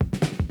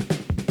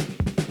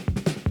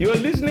You are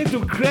listening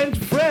to Crunch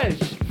Fresh,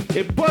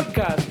 a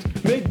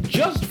podcast made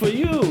just for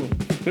you.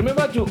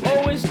 Remember to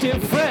always stay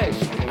fresh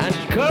and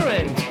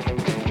current,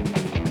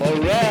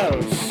 or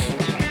else.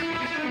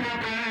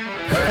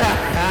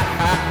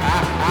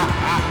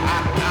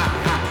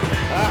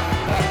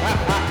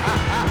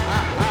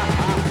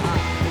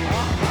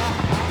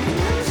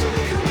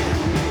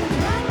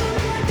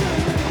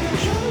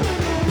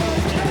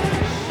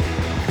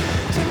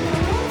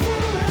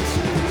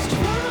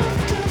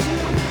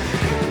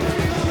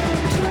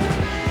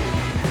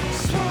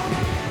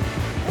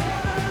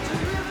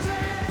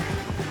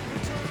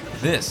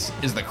 This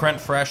is the Crunch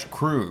Fresh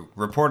crew,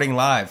 reporting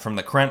live from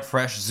the Crunch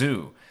Fresh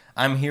Zoo.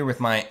 I'm here with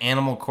my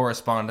animal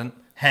correspondent,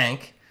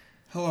 Hank.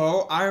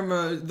 Hello, I'm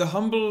the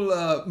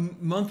humble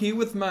monkey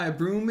with my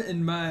broom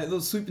and my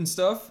little sweeping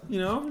stuff, you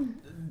know?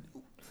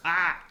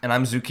 And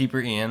I'm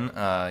zookeeper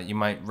Ian. You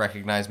might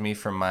recognize me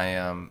from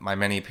my my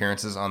many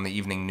appearances on the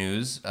evening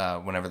news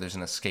whenever there's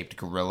an escaped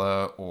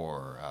gorilla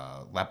or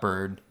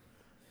leopard.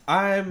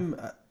 I'm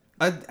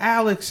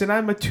Alex, and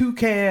I'm a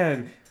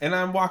toucan, and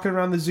I'm walking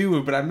around the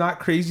zoo, but I'm not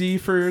crazy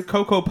for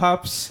Cocoa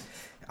Puffs.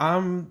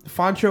 I'm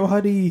Fancho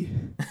Huddy.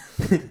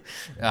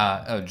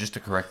 Just to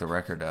correct the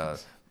record,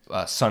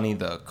 Sonny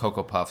the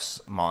Cocoa Puffs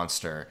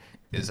monster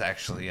is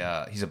actually,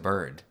 he's a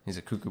bird. He's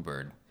a cuckoo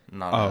bird,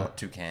 not a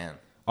toucan.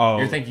 Oh.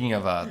 You're thinking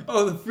of...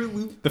 the Fruit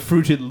Loop. The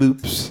Fruited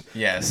Loops.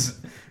 Yes.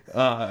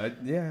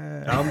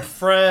 Yeah. I'm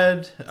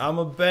Fred. I'm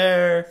a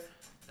bear.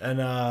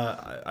 And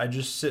I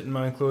just sit in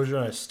my enclosure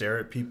and I stare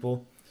at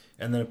people.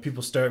 And then if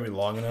people stare at me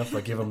long enough,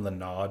 I give them the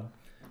nod.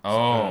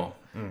 Oh.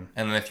 And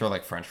then they throw,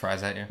 like, French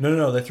fries at you?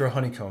 No. They throw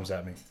honeycombs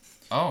at me.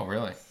 Oh,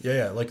 really?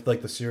 Yeah. Like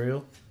the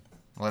cereal.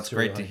 Well, that's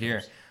Cereal great to hear.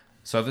 honeycombs.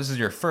 So if this is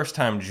your first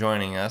time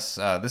joining us,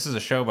 this is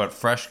a show about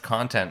fresh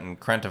content and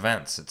current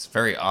events. It's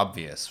very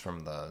obvious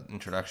from the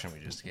introduction we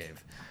just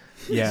gave.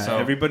 Yeah, So-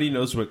 everybody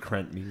knows what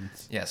Krent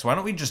means. Yeah, so why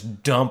don't we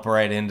just dump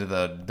right into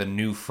the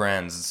new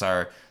friends? It's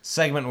our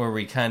segment where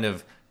we kind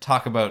of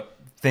talk about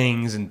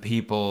things and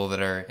people that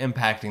are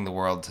impacting the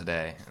world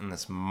today in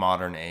this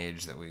modern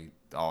age that we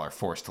all are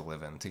forced to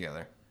live in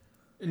together.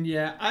 And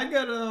yeah, I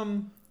got,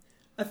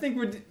 I think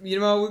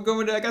we're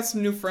going to, I got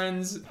some new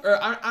friends, or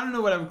I don't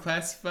know what I would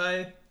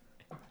classify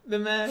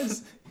them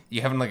as.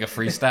 You having like a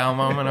freestyle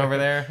moment over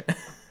there?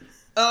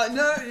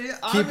 No, yeah,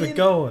 Keep it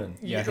going.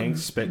 Yeah,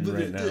 Hank's spitting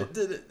right now.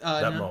 That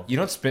no. moment. You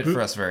don't spit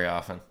for us very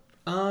often.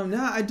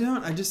 No, I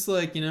don't. I just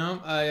like,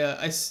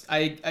 I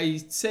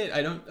say it,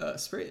 I don't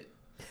spray it.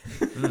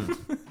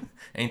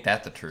 Ain't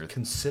that the truth?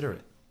 Consider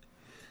it.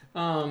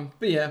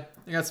 But yeah,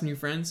 I got some new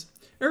friends.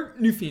 Or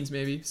new fiends,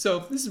 maybe. So,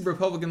 this is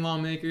Republican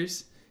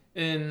lawmakers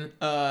in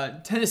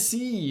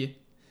Tennessee.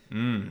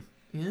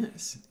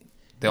 Yes.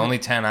 The only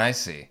 10 I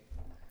see.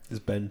 Is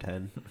Ben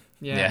 10.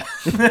 Yeah.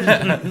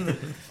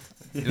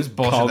 It was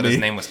bullshit Call that his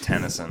me. name was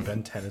Tennyson.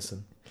 Ben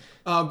Tennyson.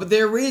 But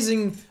they're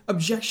raising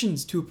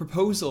objections to a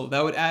proposal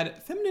that would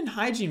add feminine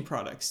hygiene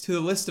products to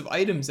the list of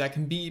items that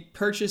can be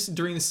purchased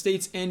during the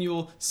state's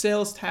annual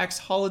sales tax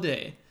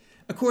holiday.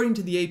 According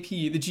to the AP,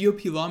 the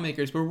GOP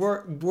lawmakers were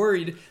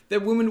worried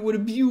that women would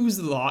abuse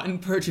the law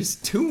and purchase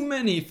too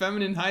many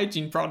feminine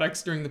hygiene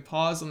products during the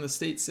pause on the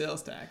state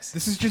sales tax.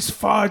 This is just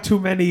far too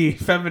many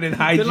feminine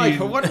hygiene. They're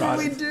like, what do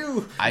we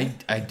do? I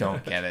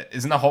don't get it.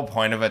 Isn't the whole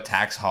point of a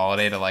tax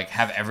holiday to like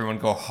have everyone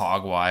go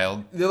hog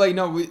wild? They're like,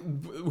 no,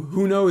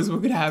 who knows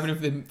what could happen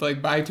if they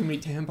like buy too many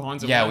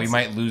tampons at Yeah, once. we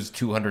might lose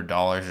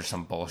 $200 or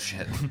some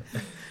bullshit.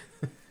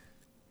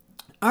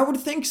 I would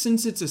think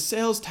since it's a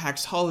sales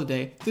tax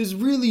holiday, there's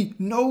really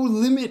no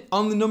limit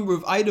on the number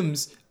of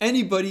items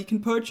anybody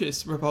can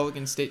purchase,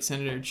 Republican State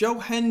Senator Joe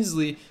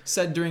Hensley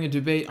said during a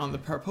debate on the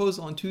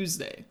proposal on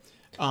Tuesday.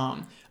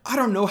 I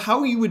don't know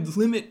how you would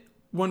limit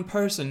one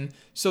person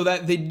so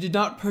that they did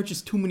not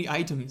purchase too many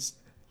items.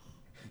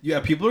 Yeah,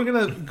 people are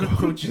gonna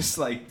go just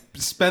like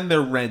spend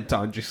their rent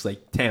on just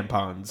like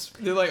tampons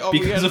They're like, oh,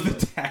 because of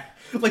the tax.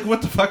 Like,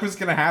 what the fuck was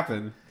gonna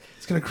happen?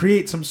 It's gonna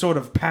create some sort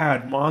of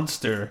pad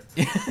monster.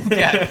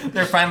 Yeah,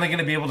 they're finally going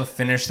to be able to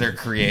finish their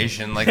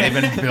creation. Like, they've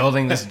been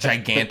building this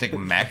gigantic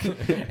mech,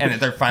 and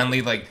they're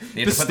finally, like,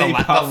 they have to put the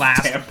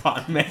last...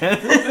 tampon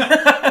man.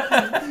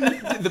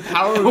 the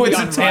power Oh, would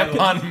it's be a unrivaled.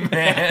 tampon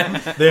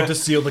man. They have to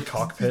seal the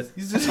cockpit.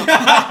 He's just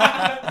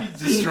he's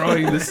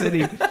destroying the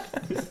city.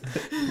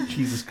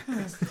 Jesus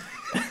Christ.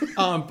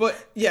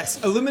 But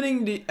yes,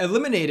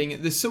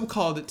 eliminating the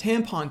so-called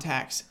tampon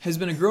tax has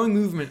been a growing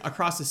movement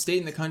across the state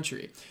and the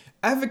country.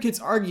 Advocates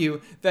argue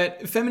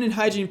that feminine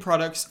hygiene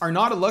products are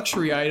not a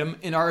luxury item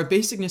and are a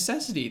basic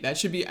necessity that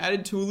should be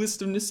added to a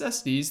list of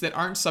necessities that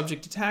aren't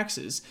subject to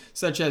taxes,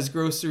 such as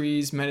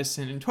groceries,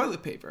 medicine, and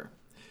toilet paper.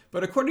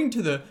 But according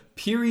to the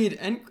Period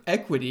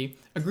Equity,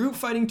 a group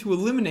fighting to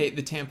eliminate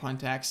the tampon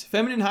tax,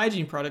 feminine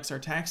hygiene products are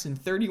taxed in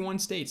 31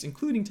 states,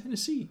 including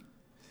Tennessee.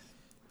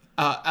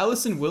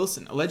 Allison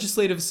Wilson, a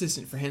legislative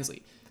assistant for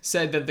Hensley,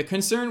 said that the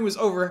concern was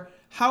over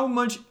how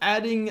much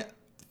adding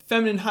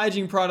feminine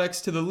hygiene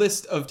products to the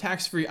list of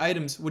tax-free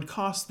items would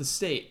cost the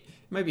state.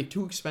 It might be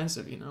too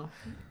expensive,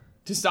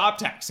 to stop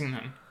taxing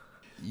them.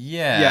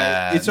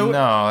 Yeah, it's no,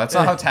 that's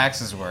not how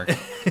taxes work.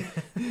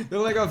 They're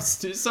like, oh,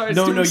 sorry,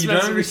 No, it's too no, you don't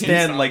expensive, we can't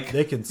understand. stop. Like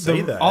They can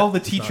say that. all the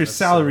It's not teachers'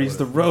 necessarily salaries, what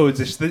the it roads,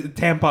 it's the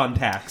tampon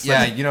tax. Yeah,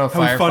 Like, you know, how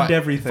we fund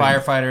everything.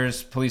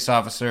 firefighters, police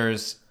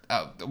officers.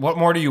 What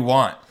more do you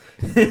want?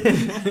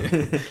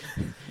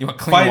 You want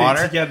clean Fighting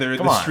water? together in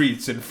Come the on.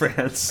 streets in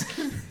France.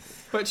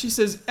 But she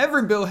says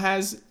every bill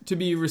has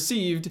to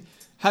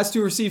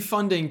receive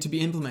funding to be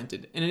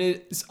implemented, and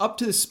it is up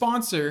to the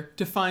sponsor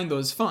to find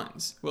those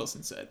funds,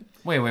 Wilson said.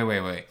 Wait.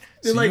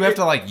 So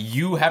Like,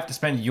 you have to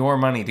spend your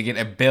money to get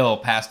a bill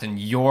passed in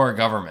your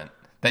government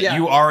that Yeah.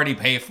 you already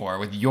pay for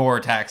with your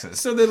taxes.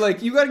 So they're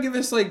like, you got to give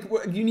us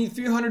you need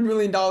 $300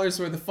 million worth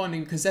of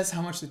funding because that's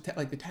how much the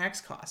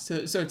tax costs.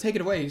 So take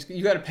it away.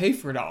 You got to pay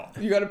for it all.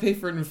 You got to pay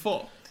for it in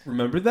full.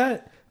 Remember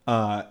that?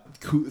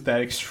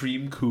 That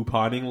extreme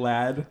couponing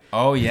lad.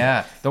 Oh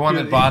yeah, the one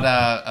that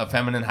bought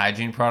feminine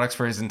hygiene products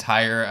for his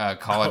entire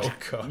college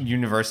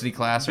university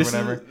class or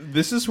whatever.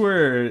 This is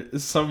where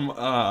some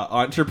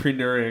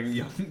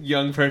entrepreneuring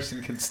young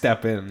person can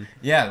step in.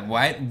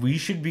 Yeah, we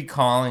should be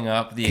calling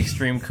up the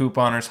Extreme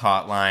Couponers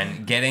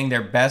hotline, getting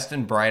their best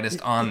and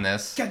brightest on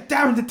this. Get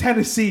down to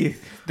Tennessee.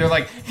 They're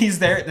like, he's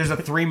there. There's a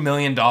 $3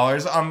 million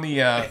on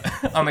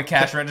the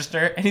cash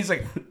register, and he's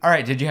like, "All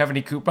right, did you have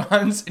any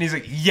coupons?" And he's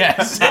like,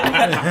 "Yes."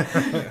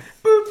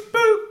 Boop,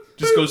 boop.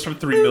 Just goes from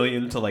 3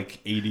 million to like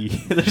 80.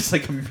 There's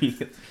like a million.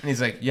 And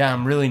he's like, "Yeah,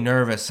 I'm really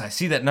nervous. I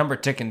see that number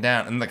ticking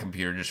down," and the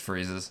computer just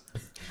freezes.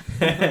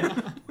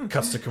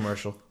 Cuts to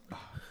commercial.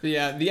 But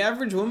yeah, the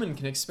average woman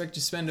can expect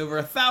to spend over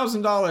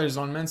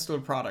 $1,000 on menstrual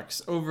products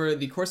over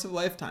the course of a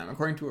lifetime,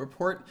 according to a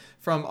report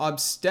from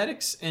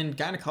Obstetrics and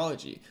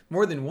Gynecology.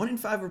 More than 1 in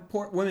 5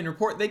 women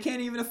report they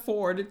can't even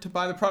afford to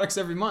buy the products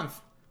every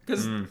month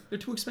because they're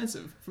too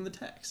expensive from the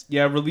tax.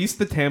 Yeah, release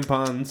the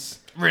tampons.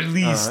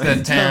 Release the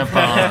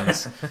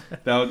tampons.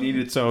 That'll need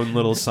its own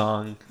little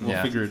song.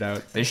 We'll figure it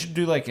out. They should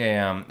do like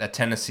a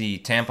Tennessee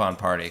tampon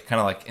party, kind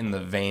of like in the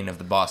vein of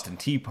the Boston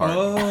Tea Party.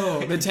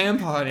 Oh, the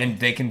tampon. And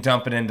they can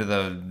dump it into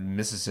the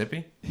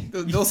Mississippi.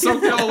 They'll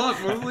soak it all up.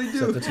 What will they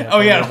do? Oh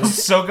yeah, it'll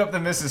soak up the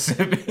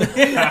Mississippi.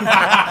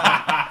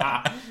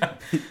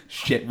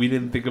 Shit, we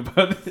didn't think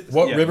about this.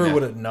 What river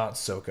would it not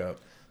soak up?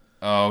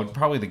 Oh,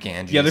 probably the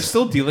Ganges. Yeah, they're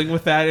still dealing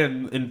with that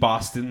in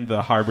Boston.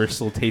 The harbor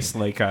still tastes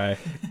like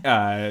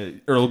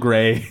Earl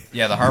Grey.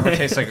 Yeah, the harbor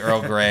tastes like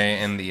Earl Grey,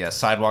 and the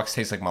sidewalks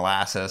taste like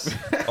molasses.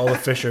 All the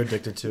fish are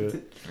addicted to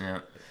it. Yeah.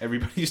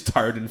 Everybody's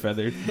tarred and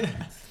feathered.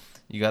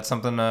 You got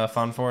something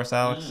fun for us,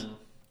 Alex?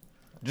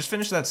 Just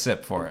finish that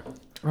sip for it.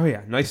 Oh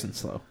yeah, nice and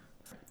slow.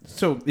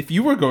 So if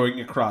you were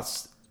going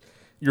across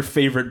your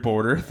favorite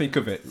border, think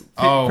of it.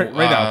 Right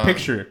now,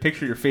 picture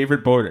your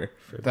favorite border.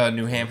 The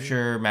New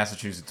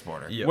Hampshire-Massachusetts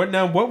border.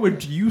 Yep. What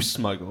would you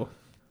smuggle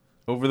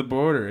over the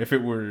border if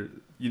it were,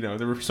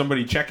 there were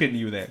somebody checking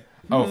you there?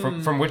 Oh,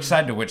 from which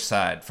side to which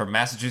side? From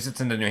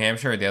Massachusetts into New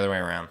Hampshire or the other way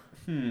around?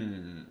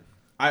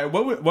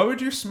 What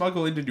would you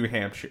smuggle into New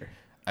Hampshire?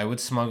 I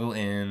would smuggle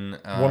in...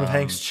 One of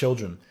Hank's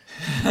children.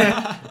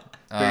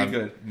 Very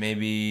good.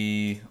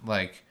 Maybe,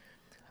 like...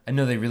 I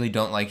know they really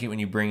don't like it when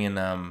you bring in,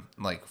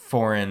 like,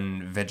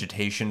 foreign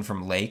vegetation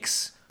from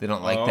lakes. They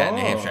don't like that in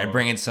New Hampshire. I'd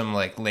bring in some,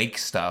 like, lake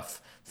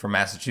stuff from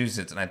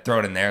Massachusetts, and I'd throw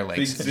it in their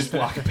lakes. Just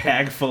walk a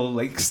bag full of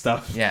lake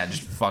stuff. Yeah,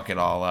 just fuck it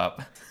all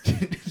up.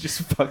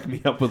 Just fuck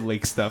me up with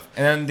lake stuff.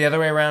 And then the other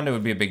way around, it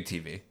would be a big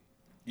TV.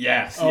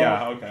 Yes.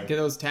 Yeah. Okay. Get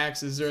those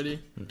taxes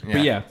ready. Yeah.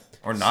 But yeah.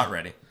 Or not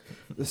ready.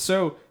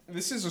 So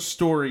this is a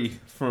story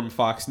from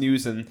Fox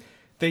News, and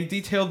they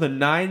detail the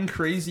 9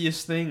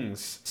 craziest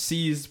things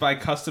seized by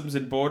Customs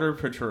and Border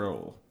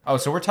Patrol. Oh,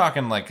 so we're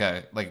talking like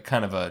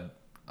kind of a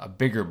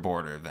bigger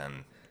border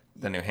than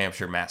the New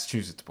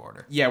Hampshire-Massachusetts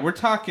border. Yeah, we're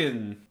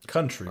talking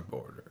Country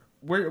border.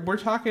 We're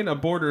talking a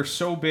border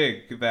so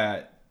big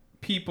that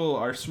people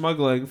are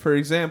smuggling, for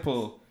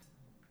example,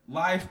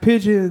 live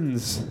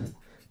pigeons.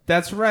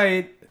 That's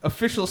right.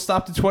 Officials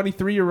stopped a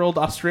 23-year-old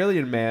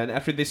Australian man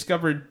after they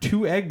discovered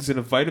 2 eggs in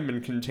a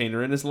vitamin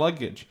container in his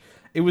luggage.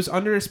 It was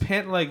under his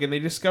pant leg, and they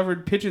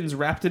discovered pigeons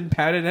wrapped in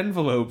padded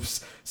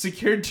envelopes,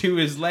 secured to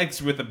his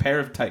legs with a pair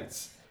of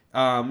tights.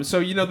 So,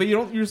 they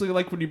don't usually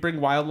like when you bring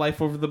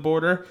wildlife over the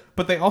border,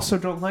 but they also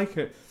don't like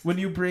it when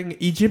you bring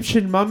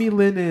Egyptian mummy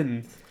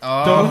linen.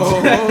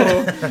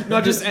 Oh,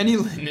 not just any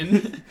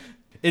linen.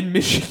 In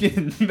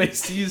Michigan, they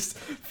seized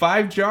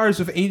 5 jars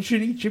of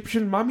ancient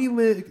Egyptian mummy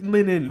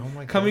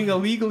linen coming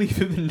illegally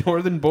through the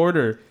northern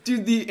border.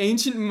 Dude, the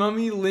ancient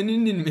mummy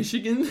linen in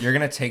Michigan? You're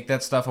going to take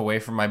that stuff away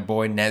from my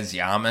boy Nez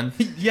Yaman?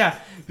 Yeah,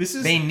 this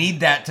is... They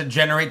need that to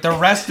generate the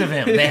rest of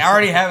him. They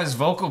already have his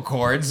vocal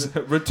cords.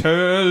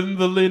 Return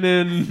the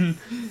linen.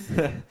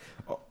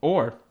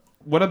 Or,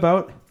 what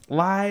about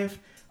live...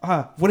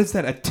 what is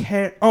that? A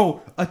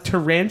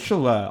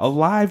tarantula. A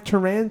live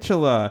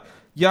tarantula.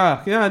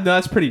 Yeah, no,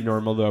 that's pretty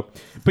normal, though.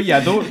 But yeah,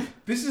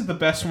 this is the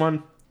best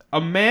one.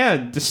 A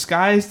man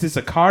disguised as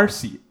a car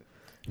seat.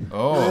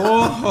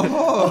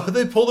 Oh.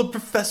 They pulled a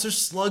Professor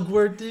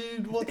Slugworth,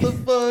 dude. What the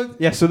fuck?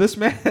 Yeah, so this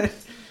man,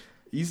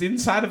 he's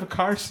inside of a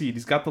car seat.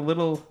 He's got the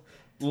little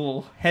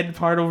head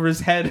part over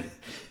his head.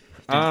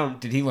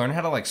 Did he learn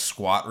how to like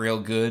squat real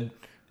good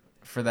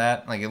for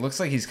that? Like, it looks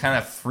like he's kind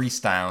of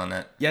freestyling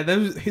it. Yeah,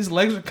 his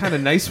legs are kind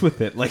of nice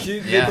with it. Like,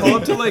 Dude, Yeah. they pull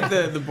up to like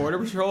the border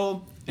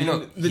patrol, and You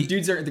know,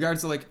 the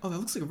guards are like, "Oh, that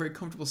looks like a very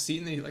comfortable seat,"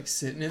 and they like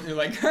sit in it. And they're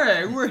like,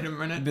 "Hey, wait a I'd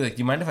minute." be like, do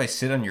you mind if I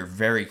sit on your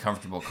very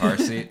comfortable car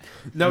seat?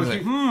 No,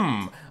 He's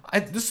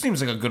like, this seems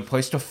like a good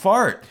place to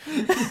fart.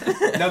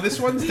 now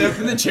this one's And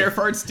definitely the chair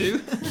farts too.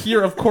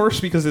 here, of course,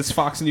 because it's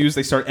Fox News.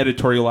 They start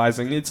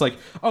editorializing. It's like,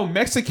 oh,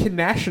 Mexican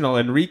national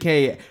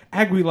Enrique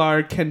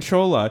Aguilar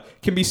Canchola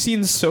can be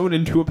seen sewn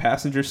into a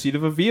passenger seat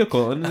of a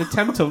vehicle in an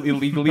attempt to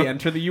illegally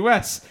enter the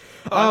U.S.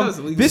 that was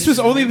illegal This was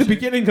entry in only the Hampshire.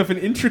 beginning of an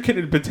intricate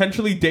and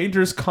potentially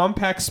dangerous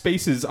compact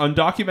spaces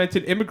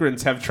undocumented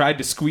immigrants have tried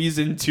to squeeze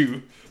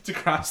into to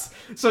cross.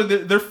 So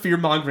they're fear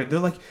mongering. They're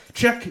like,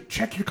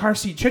 check your car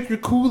seat, check your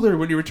cooler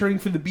when you're returning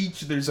from the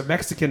beach. There's a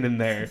Mexican in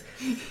there.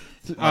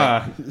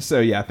 So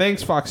yeah,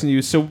 thanks Fox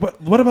News. So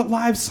what about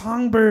live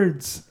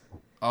songbirds?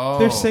 Oh,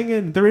 They're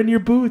singing. They're in your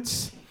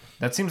boots.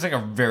 That seems like a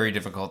very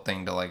difficult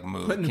thing to like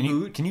move. Put in a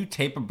boot? Can you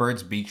tape a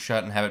bird's beak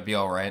shut and have it be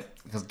all right?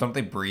 Because don't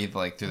they breathe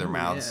like through their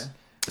mouths?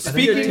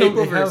 Speaking tape of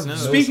over his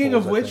nose. speaking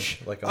of holes, I which,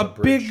 think, like on a the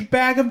bridge. big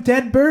bag of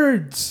dead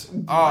birds.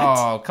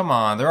 Oh, come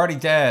on, they're already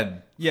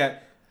dead. Yeah.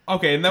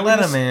 Okay, and then Let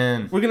them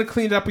in. we're gonna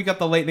clean it up. We got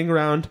the lightning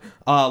round,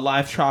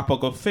 live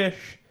tropical fish,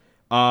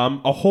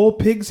 a whole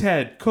pig's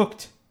head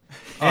cooked, Oh,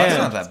 that's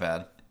and, not that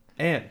bad.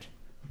 and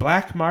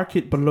black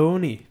market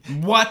bologna.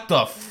 What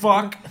the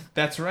fuck?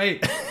 That's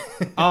right.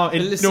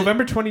 In Listen-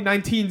 November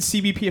 2019,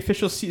 CBP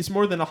officials seized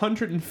more than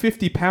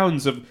 150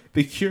 pounds of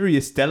the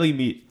curious deli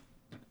meat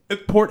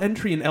at port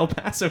entry in El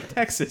Paso,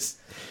 Texas.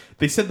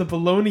 They said the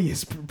bologna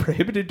is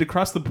prohibited to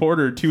cross the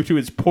border due to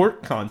its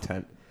pork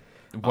content.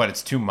 What?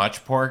 It's too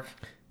much pork.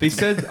 They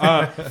said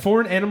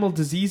foreign animal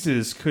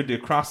diseases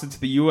could cross into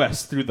the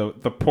U.S. through the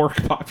pork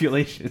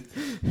population.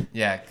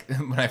 Yeah,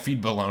 when I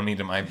feed bologna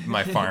to my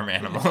farm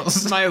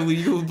animals. My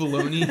illegal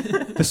bologna.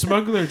 The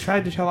smuggler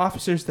tried to tell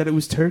officers that it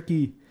was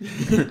turkey.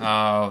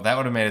 Oh, that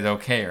would have made it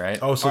okay, right?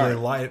 Oh, so they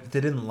lied.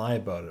 They didn't lie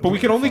about it. But we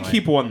can only Fine.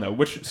 keep one though.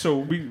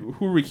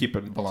 Who are we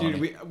keeping? Bologna.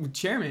 Dude,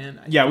 chairman.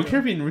 Yeah,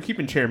 we're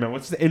keeping chairman.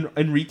 What's the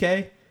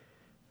Enrique?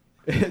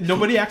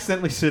 Nobody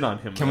accidentally sit on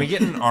him. Can we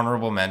get an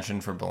honorable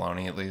mention for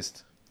bologna at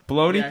least?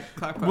 bologna? Yeah,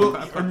 clap, clap, Well,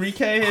 clap, clap.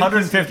 Enrique. and-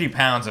 150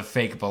 pounds of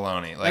fake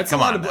bologna. Like, That's come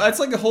a lot on. of. now. That's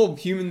like a whole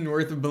human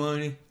worth of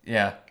bologna.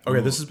 Yeah.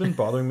 Okay, this has been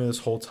bothering me this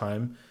whole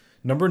time.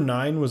 Number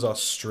 9 was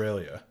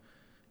Australia.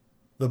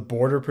 The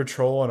border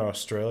patrol in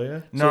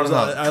Australia. No, So no,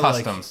 I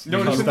like- customs.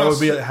 No, it was, that an, would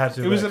be Aus- had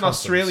to it be was like an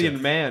customs, Australian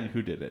yeah. man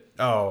who did it.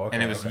 Oh, okay.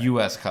 And it was okay.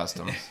 U.S.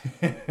 customs.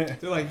 They're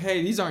like,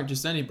 hey, these aren't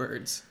just any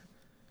birds.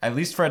 At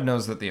least Fred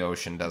knows that the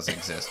ocean does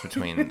exist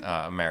between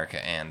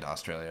America and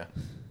Australia.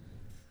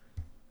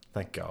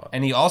 Thank God.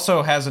 And he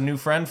also has a new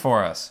friend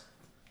for us.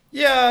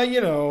 Yeah,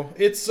 you know,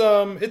 it's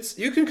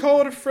you can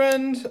call it a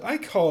friend. I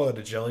call it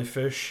a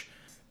jellyfish,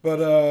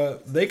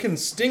 but they can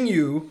sting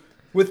you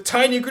with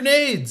tiny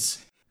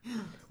grenades.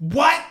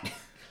 What?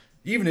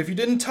 Even if you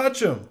didn't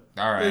touch them.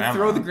 All right. They I'm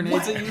throw wrong. the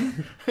grenades at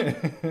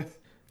you.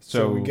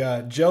 So we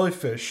got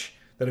jellyfish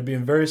that are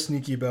being very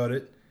sneaky about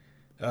it.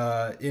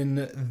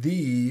 In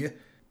the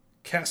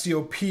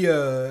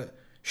Cassiopeia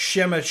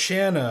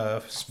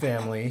Shemashana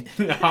family.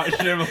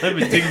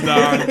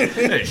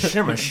 Hey,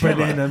 shimmer,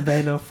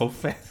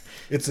 shimmer.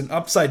 It's an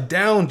upside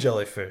down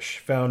jellyfish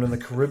found in the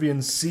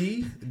Caribbean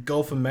Sea,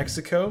 Gulf of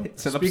Mexico. an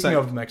Speaking upside-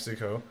 of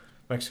Mexico,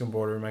 Mexican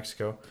border of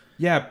Mexico.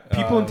 Yeah,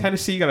 people in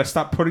Tennessee got to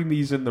stop putting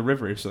these in the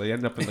river so they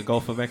end up in the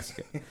Gulf of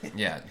Mexico.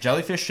 Yeah,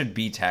 jellyfish should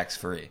be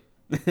tax-free.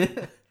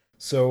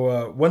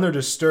 So when they're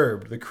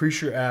disturbed, the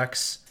creature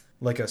acts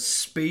like a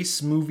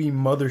space movie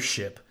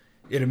mothership.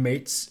 It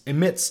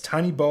emits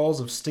tiny balls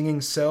of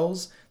stinging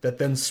cells that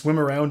then swim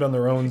around on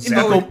their own,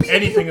 zapping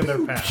anything in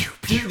their path.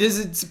 Dude, does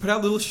it put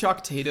out little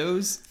shock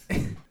potatoes?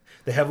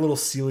 They have little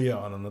cilia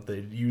on them that they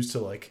use to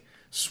like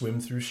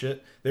swim through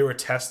shit. They were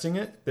testing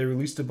it. They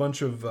released a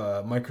bunch of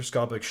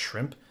microscopic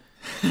shrimp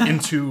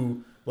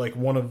into like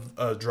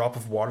a drop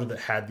of water that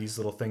had these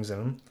little things in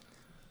them,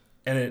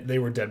 and they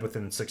were dead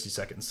within 60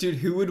 seconds. Dude,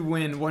 who would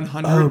win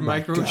 100 Oh my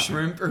micro God.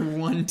 shrimp or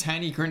one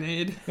tiny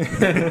grenade?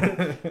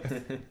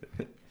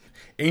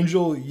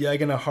 Angel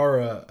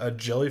Yaganahara, a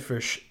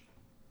jellyfish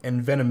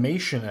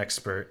envenomation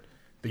expert,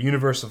 the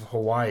University of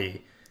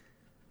Hawaii,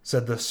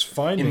 said this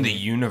finding In the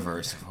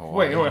universe of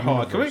Hawaii. Wait, hold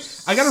on.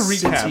 I got to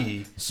recap.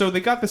 City. So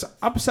they got this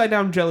upside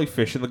down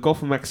jellyfish in the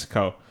Gulf of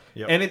Mexico.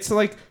 Yep. And it's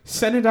like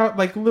sending out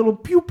like little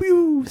pew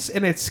pews,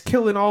 and it's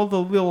killing all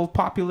the little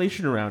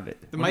population around it.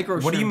 The micro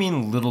What do you shrimp.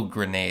 mean little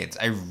grenades?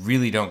 I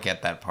really don't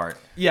get that part.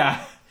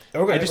 Yeah.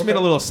 Okay, I just okay. made a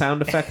little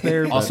sound effect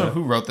there. but, Also,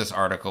 who wrote this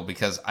article?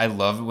 Because I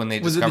love when they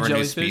Was it the discover new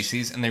jellyfish?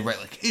 species and they write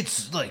like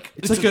it's like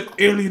it's like an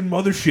alien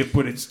mothership,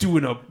 but it's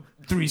doing a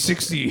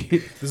 360.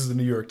 This is the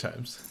New York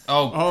Times.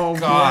 oh boy.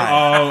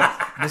 god,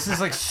 Oh, this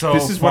is like so.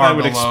 this is what far I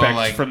would below, expect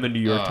like, from the New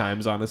York ugh.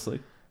 Times, honestly.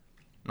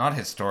 Not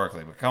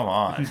historically, but come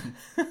on.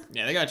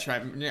 Yeah, they gotta try.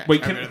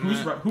 Wait, try better than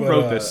that. who But,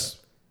 wrote this?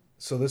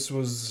 So this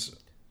was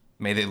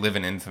May they live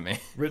in infamy.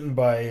 written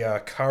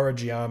by Kara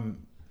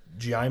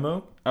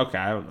Giaimo. Okay,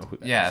 I don't know who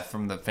that Yeah, is.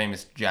 from the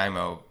famous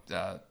Giaimo.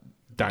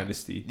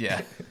 Dynasty.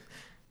 Yeah.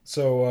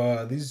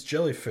 So these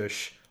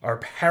jellyfish are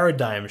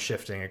paradigm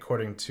shifting,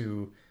 according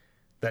to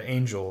the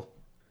angel.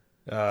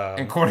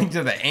 According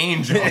to the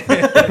angel.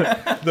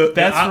 That's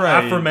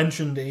right.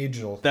 Aforementioned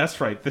angel. That's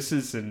right. This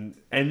is an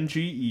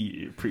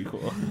NGE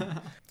prequel.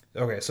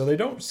 Okay, so they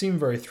don't seem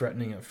very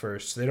threatening at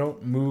first. They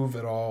don't move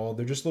at all.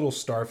 They're just little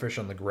starfish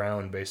on the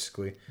ground,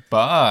 basically.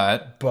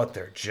 But But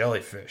they're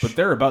jellyfish. But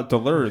they're about to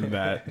learn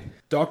that.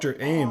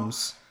 Dr.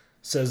 Ames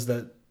says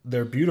that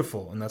they're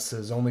beautiful, and that's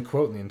his only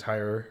quote in the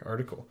entire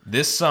article.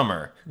 this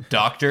summer,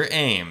 Dr.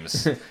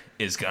 Ames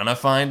is gonna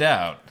find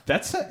out.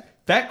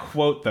 That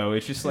quote, though,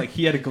 it's just like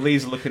he had a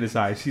glazed look in his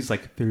eyes. He's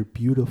like, they're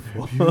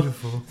beautiful.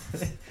 Beautiful.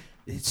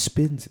 It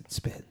spins and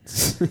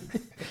spins.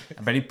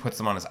 I bet he puts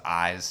them on his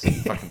eyes.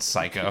 Fucking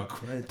psycho.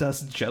 It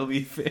does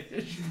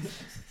jellyfish.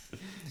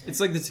 It's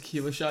like the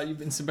tequila shot.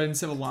 But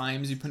instead of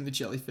limes, you put in the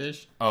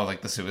jellyfish. Oh,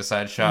 like the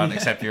suicide shot,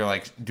 except you're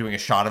like doing a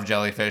shot of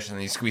jellyfish and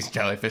then you squeeze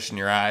jellyfish in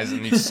your eyes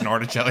and you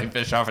snort a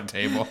jellyfish off a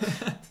table.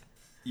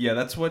 Yeah,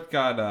 that's what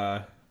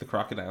got the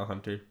crocodile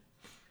hunter.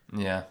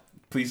 Yeah.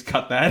 Please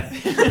cut that.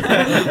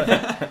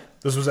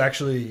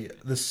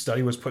 This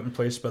study was put in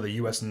place by the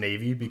U.S.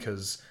 Navy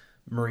because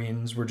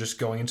Marines were just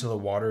going into the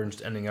water and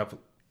just ending up,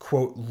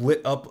 quote,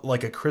 lit up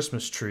like a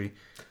Christmas tree,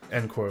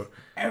 end quote.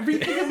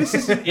 Everything of this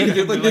is an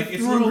idiot. Like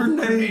it's little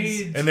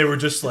grenades. And they were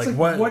just like,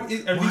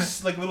 Are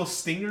these like little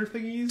stinger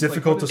thingies?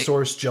 difficult to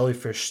source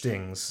jellyfish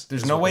stings.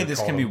 There's is no what way they this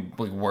call can be them.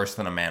 like worse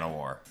than a man of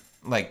war.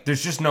 Like,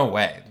 there's just no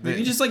way.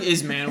 He just like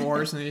is man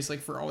wars and they just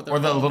like for all with their Or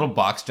the little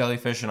box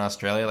jellyfish in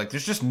Australia. Like,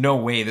 there's just no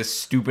way this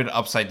stupid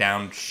upside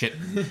down shit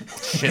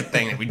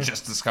thing that we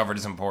just discovered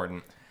is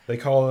important. They're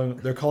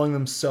calling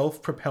them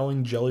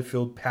self-propelling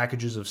jelly-filled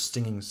packages of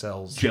stinging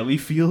cells.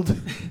 Jellyfield?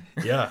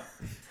 Yeah.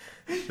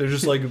 They're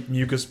just like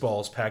mucus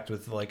balls packed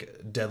with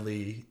like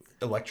deadly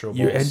electro balls.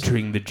 You're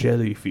entering the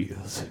jelly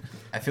fields.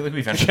 I feel like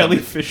we've entered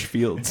Jellyfish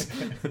fields.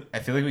 I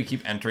feel like we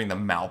keep entering the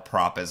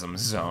malpropism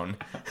zone.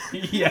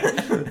 Yeah.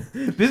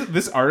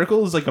 This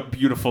article is like a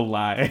beautiful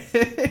lie.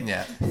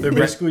 Yeah. They're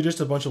basically just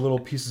a bunch of little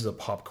pieces of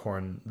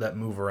popcorn that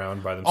move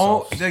around by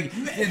Oh, themselves.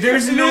 like,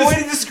 there's no way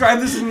to describe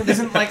this that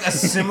isn't like a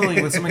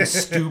simile with something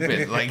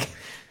stupid. Like,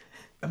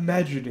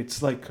 Imagine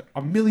it's like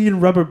a million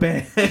rubber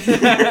bands.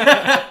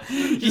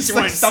 Just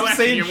like stop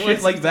saying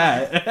shit like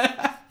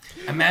that.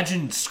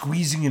 imagine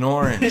squeezing an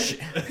orange.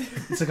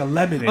 It's like a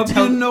lemon. up It's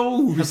your held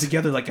nose.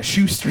 together like a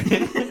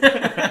shoestring.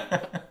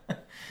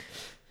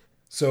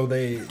 So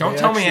they Don't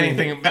tell me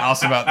anything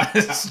else about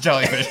this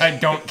jellyfish. I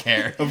don't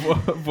care.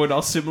 Avoid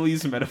all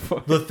similes and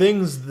metaphors. The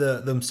things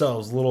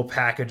themselves, little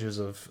packages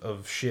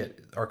of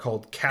shit, are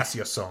called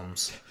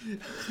casiosomes.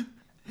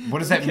 What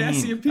does that mean?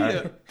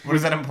 Cassiopeia. What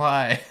does that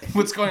imply?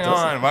 What's going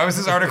on? Why was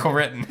this article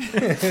written?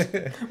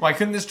 Why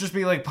couldn't this just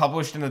be like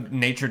published in a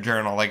nature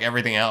journal like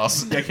everything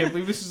else? I can't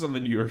believe this is on the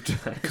New York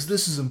Times. Because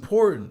this is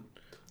important.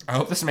 I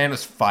hope this man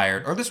was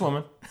fired. Or this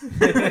woman.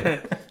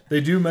 They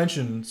do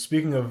mention,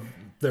 speaking of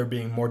there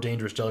being more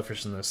dangerous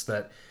jellyfish than this,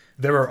 that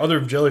there are other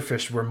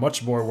jellyfish we're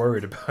much more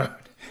worried about.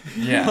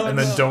 Yeah. And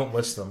then don't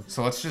list them.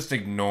 So let's just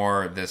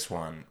ignore this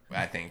one,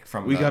 I think.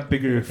 We got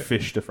bigger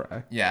fish to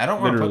fry. Yeah, I don't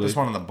want to put Literally. this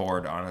one on the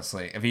board,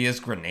 honestly. If he has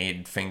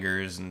grenade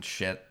fingers and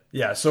shit.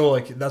 Yeah, so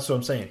like that's what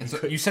I'm saying.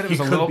 So you said it he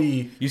was a could little.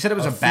 be You said it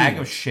was a bag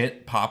fiend. of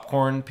shit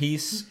popcorn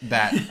piece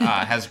that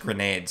has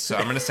grenades. So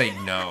I'm gonna say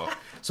no.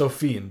 So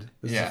fiend.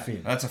 This is Yeah, a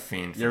fiend. that's a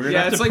fiend. You're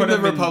Yeah, have it's to like put the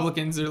him in-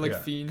 Republicans. They're like Yeah.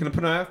 fiend. Gonna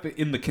put him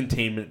in the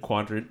containment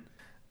quadrant.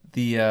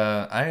 The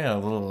I got a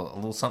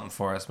little something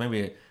for us.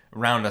 Maybe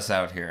round us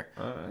out here.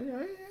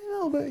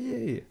 Yeah, but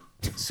yeah.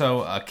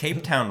 So a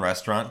Cape Town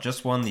restaurant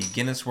just won the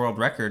Guinness World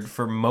Record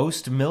for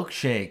most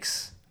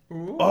milkshakes.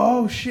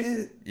 Oh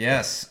shit!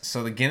 Yes,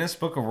 so the Guinness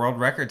Book of World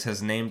Records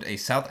has named a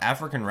South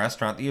African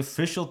restaurant the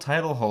official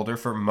title holder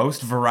for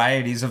most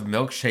varieties of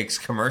milkshakes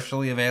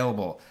commercially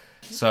available.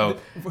 So,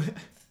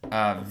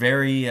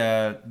 very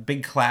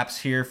big claps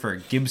here for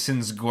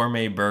Gibson's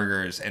Gourmet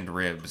Burgers and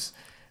Ribs,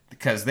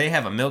 because they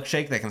have a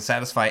milkshake that can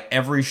satisfy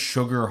every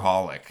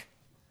sugarholic.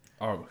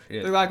 Oh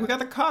shit! They're like, we got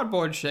the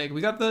cardboard shake,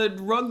 we got the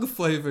rug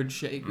flavored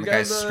shake, we The got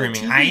guy's the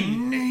screaming, TV. "I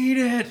need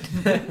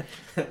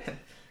it!"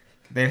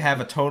 They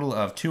have a total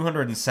of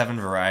 207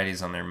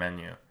 varieties on their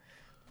menu.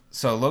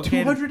 So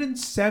located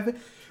 207.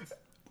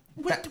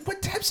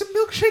 What types of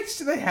milkshakes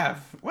do they have?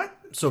 What?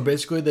 So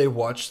basically, they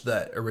watched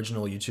that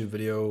original YouTube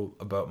video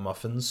about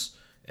muffins,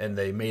 and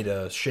they made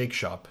a shake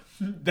shop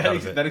out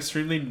of it. That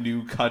extremely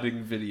new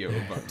cutting video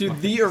about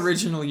Dude, the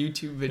original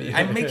YouTube video.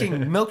 I'm making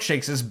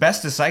milkshakes as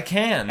best as I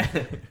can.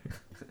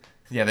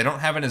 Yeah, they don't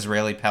have an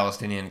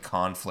Israeli-Palestinian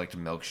conflict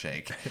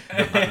milkshake.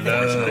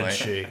 Nut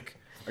shake.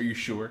 Are you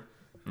sure?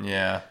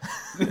 Yeah.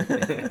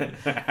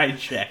 I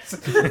checked.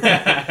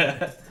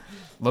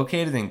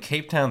 Located in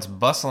Cape Town's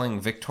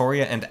bustling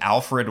Victoria and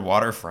Alfred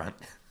waterfront.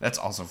 That's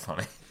also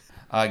funny.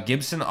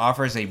 Gibson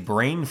offers a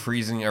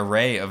brain-freezing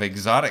array of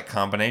exotic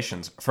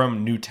combinations,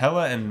 from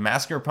Nutella and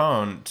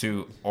mascarpone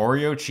to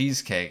Oreo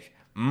cheesecake.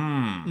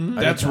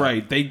 That's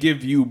right. They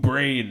give you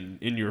brain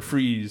in your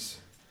freeze.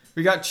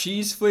 We got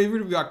cheese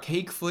flavored. We got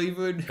cake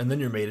flavored. And then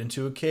you're made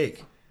into a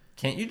cake.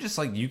 Can't you just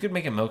you could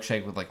make a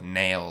milkshake with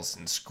nails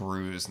and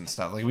screws and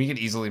stuff. We could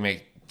easily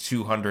make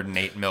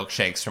 208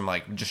 milkshakes from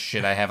just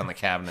shit I have in the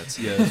cabinets.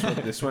 Yeah,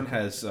 this one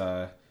has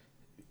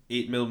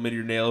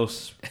 8mm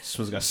nails. This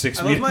one's got 6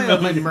 I love my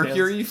millimeter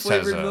mercury nails.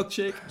 flavored Says,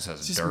 milkshake. says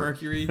It's just dirt.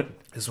 mercury.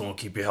 This one will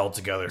keep you held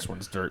together. This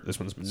one's dirt. This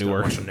one's It's got a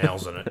manure. bunch of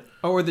nails in it.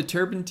 Oh, or the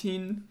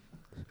turpentine.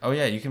 Oh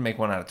yeah, you can make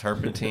one out of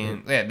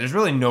turpentine. Yeah, there's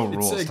really no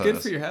rules It's to good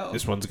this. for your health.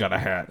 This one's got a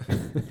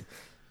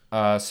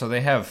hat. So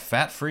they have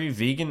fat-free,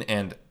 vegan,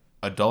 and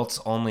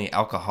adults-only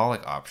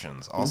alcoholic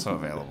options also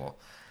available.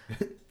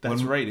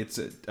 That's right. It's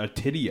a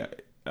titty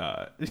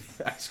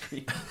ice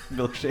cream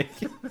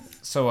milkshake.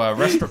 So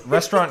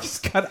restaurant It's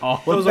got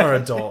all Those of are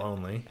that. adult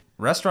only.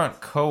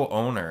 restaurant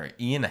co-owner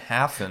Ian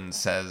Haffen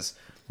says,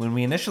 when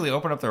we initially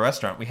opened up the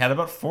restaurant, we had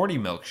about 40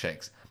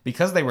 milkshakes.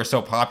 Because they were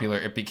so popular,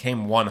 it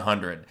became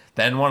 100,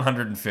 then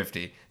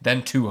 150,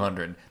 then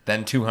 200,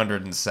 then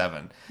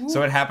 207.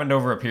 So it happened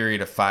over a period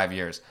of 5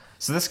 years.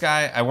 So this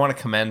guy, I want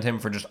to commend him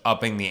for just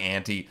upping the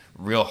ante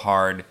real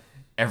hard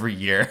every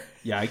year.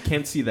 Yeah, I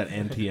can't see that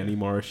ante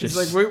anymore. It's It's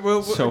just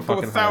we'll so go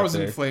fucking high up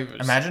 1,000 there. flavors.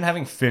 Imagine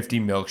having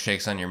 50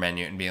 milkshakes on your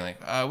menu and being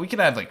we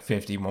could add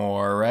 50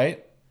 more,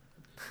 right?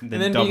 and then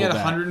being double at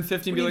that.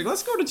 150 and be like,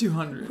 let's go to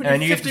 200. And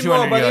then you get to 50 200,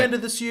 more by you're the like, end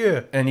of this year.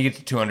 and then you get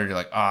to 200, you're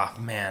like,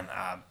 man,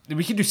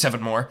 we could do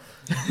 7 more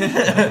for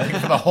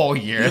the whole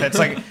year. That's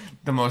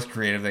the most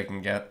creative they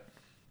can get.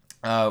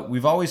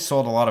 We've always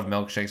sold a lot of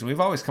milkshakes. We've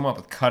always come up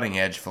with cutting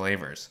edge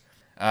flavors.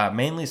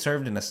 Mainly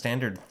served in a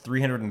standard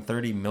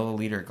 330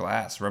 milliliter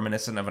glass,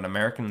 reminiscent of an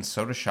American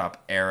soda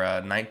shop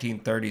era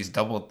 1930s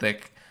double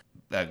thick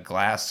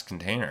glass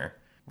container.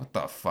 What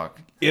the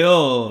fuck?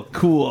 Ill,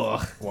 cool.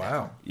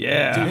 Wow.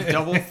 Yeah. Dude,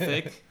 double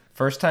thick.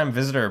 First time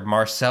visitor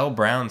Marcel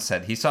Brown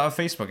said he saw a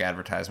Facebook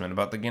advertisement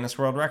about the Guinness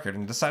World Record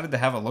and decided to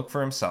have a look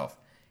for himself.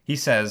 He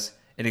says,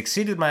 it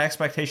exceeded my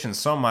expectations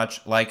so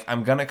much,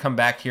 I'm gonna come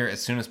back here as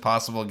soon as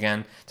possible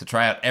again to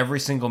try out every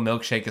single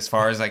milkshake as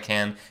far as I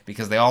can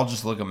because they all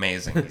just look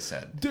amazing, he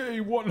said. Day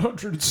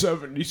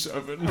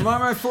 177. I'm on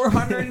my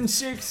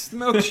 406th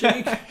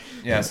milkshake.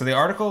 Yeah, so the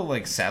article,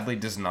 sadly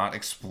does not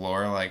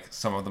explore,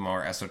 some of the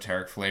more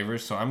esoteric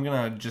flavors, so I'm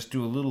gonna just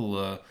do a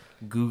little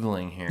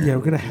Googling here. Yeah,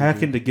 we're gonna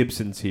hack into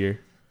Gibson's here.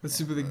 Let's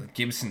see what the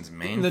Gibson's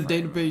main the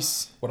flavor.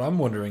 database. What I'm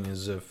wondering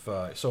is if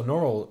so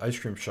normal ice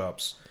cream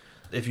shops,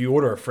 if you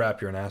order a frap,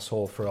 you're an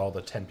asshole for all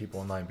the 10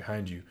 people in line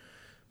behind you.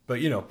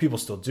 But people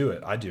still do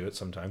it. I do it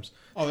sometimes.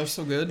 Oh, they're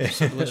so good. They're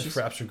so delicious.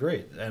 Fraps are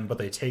great, but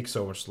they take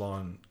so much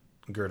longer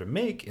to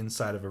make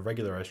inside of a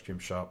regular ice cream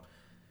shop.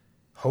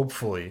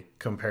 Hopefully,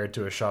 compared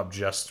to a shop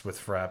just with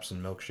fraps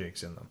and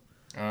milkshakes in them.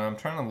 I'm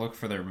trying to look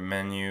for their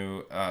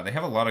menu. They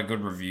have a lot of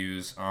good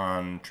reviews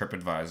on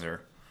TripAdvisor.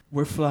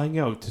 We're flying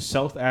out to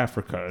South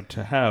Africa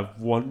to have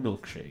one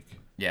milkshake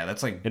Yeah,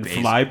 that's and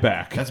fly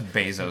back. That's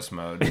Bezos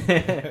mode.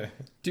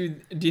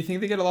 Dude, do you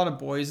think they get a lot of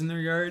boys in their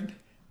yard?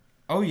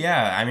 Oh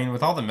yeah, I mean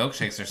with all the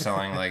milkshakes they're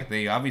selling,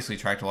 they obviously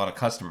attract a lot of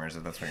customers.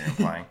 If that's what you're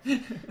implying.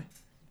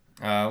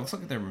 Let's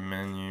look at their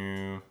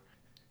menu.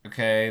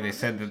 Okay, they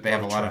said that they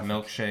have a lot of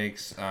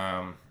milkshakes.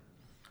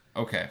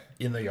 Okay.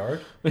 In the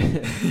yard?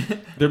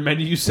 Their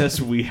menu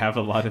says we have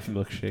a lot of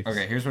milkshakes.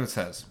 Okay, here's what it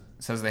says.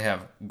 It says they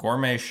have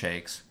gourmet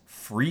shakes,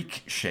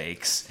 freak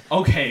shakes,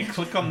 Okay,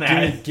 click on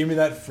that. Give me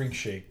that freak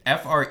shake.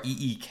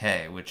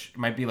 FREEK, which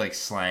might be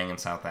slang in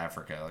South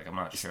Africa. I'm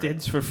not sure.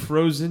 Stands for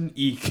frozen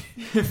eek.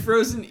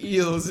 Frozen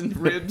eels and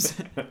ribs.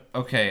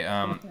 Okay,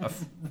 I don't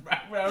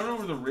know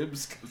where the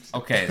ribs come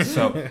from. okay,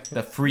 so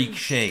the freak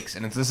shakes,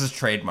 and this is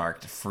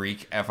trademarked,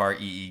 freak,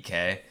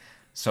 FREEK.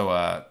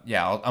 So,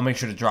 yeah, I'll make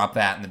sure to drop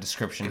that in the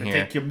description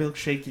here. Take your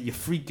milkshake and you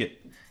freak it.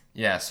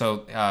 Yeah,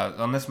 so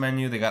on this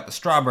menu, they got the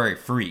strawberry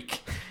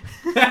freak.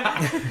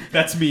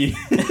 That's me.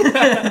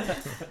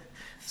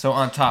 So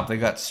on top, they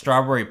got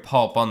strawberry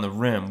pulp on the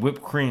rim,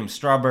 whipped cream,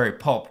 strawberry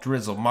pulp,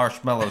 drizzle,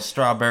 marshmallows,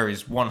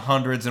 strawberries,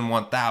 100s and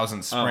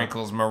 1000s,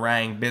 sprinkles,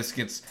 meringue,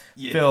 biscuits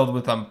filled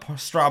with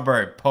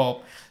strawberry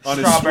pulp, On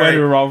his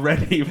sweater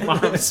already,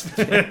 mom's.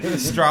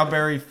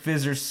 strawberry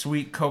fizzer,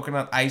 sweet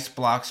coconut ice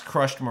blocks,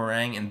 crushed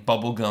meringue, and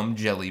bubblegum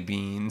jelly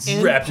beans.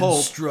 And Wrapped in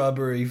pulp.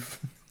 strawberry.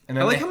 And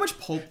I then like they, how much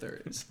pulp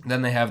there is.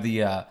 then they have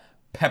the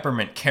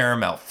peppermint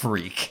caramel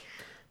freak.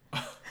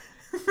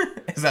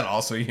 Is that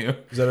also you?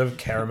 Is that a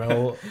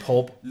caramel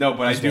pulp? No,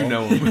 but I do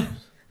know him.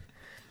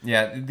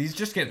 Yeah, these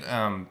just get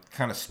kind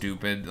of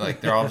stupid.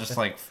 They're all just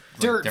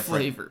Dirt different.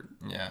 flavored.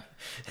 Yeah.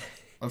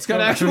 Let's It's got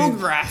go. actual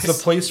It's grass. the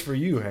place for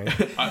you, Hank.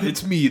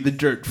 It's me, the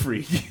dirt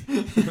freak.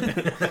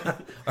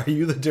 Are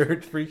you the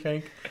dirt freak,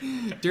 Hank?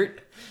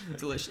 Dirt.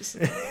 Delicious.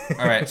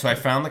 All right, so I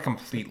found the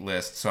complete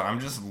list. So I'm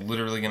just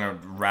literally gonna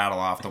rattle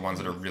off the ones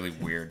that are really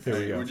weird. Here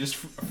we go. We're just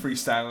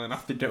freestyling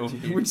off the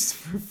dome. We're just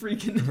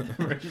freaking.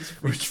 We're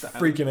just We're just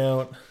freaking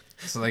out.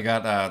 So they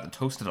got the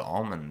toasted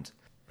almond.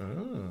 Oh,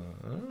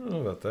 I don't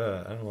know about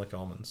that. I don't like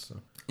almonds.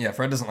 So. Yeah,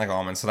 Fred doesn't like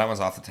almonds, so that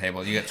one's off the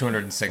table. You got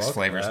 206 Fuck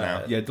flavors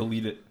that. Yeah,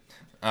 delete it.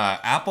 now.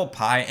 Apple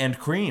pie and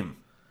cream.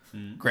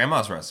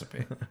 Grandma's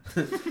recipe.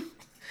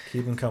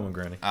 Keep them coming,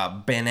 Granny.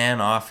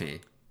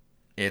 Bananoffee.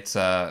 It's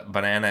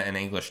banana and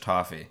English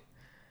toffee.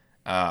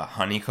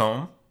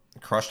 Honeycomb.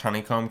 Crushed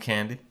honeycomb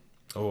candy.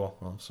 Oh,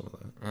 well, some of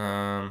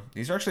that.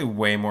 These are actually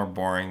way more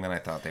boring than I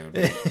thought they would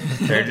be.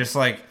 They're just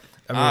like,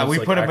 I mean, we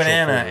it's put like a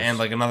banana actual flavors. and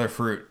like another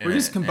fruit in We're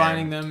just it,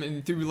 combining and- them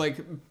and through like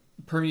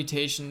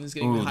permutations.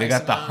 Getting Ooh, the they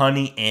got highest the amount.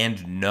 honey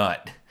and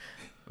nut.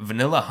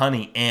 Vanilla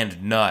honey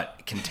and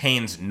nut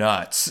contains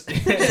nuts.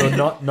 So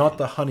not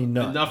the honey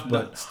nut, Enough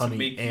but nuts honey to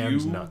make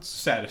and you nuts.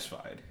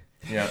 satisfied.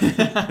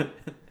 Yeah.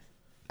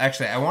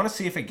 Actually, I want to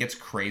see if it gets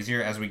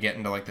crazier as we get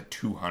into like the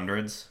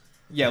 200s.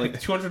 Yeah, like the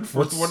 204th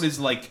What's- one is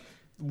like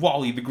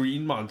Wally the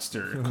Green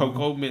Monster,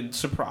 Cocoa Mint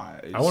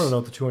Surprise. I want to know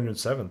what the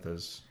 207th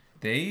is.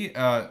 They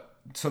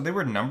so they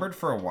were numbered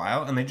for a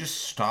while and they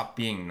just stopped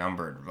being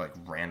numbered like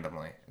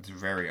randomly. It's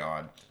very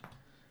odd.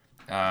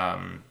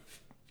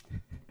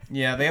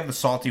 Yeah, they have the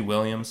Salty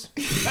Williams.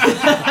 Is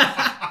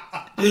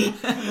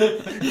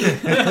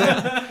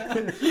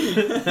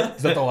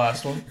that the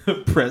last one?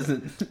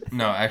 present.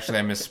 No, actually,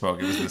 I misspoke.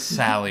 It was the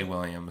Sally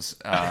Williams.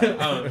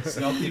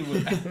 Salty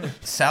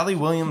Sally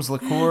Williams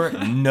liqueur,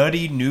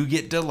 Nutty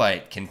Nougat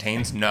Delight,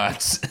 contains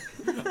nuts.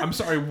 I'm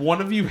sorry,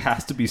 one of you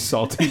has to be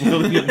Salty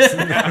Williams.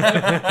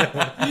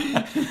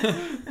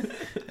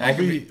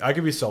 I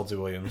could be Salty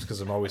Williams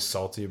because I'm always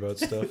salty about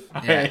stuff.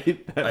 Yeah.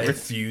 I have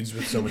feuds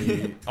with so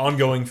many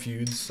ongoing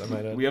feuds. I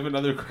might add. We have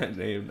another great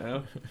name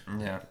now.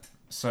 Yeah.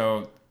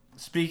 So,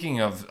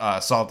 speaking of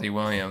Salty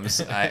Williams,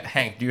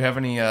 Hank, do you have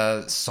any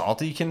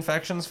salty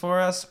confections for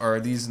us, or are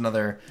these some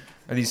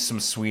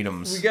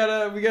sweetums? We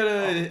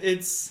gotta.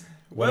 It's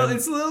Well,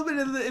 it's a little bit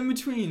of the in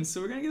between,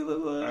 so we're gonna get a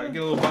little. Get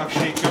a little box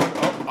shake going.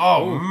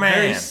 Oh, man.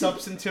 Very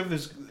substantive.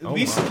 There's at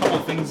least a couple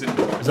things in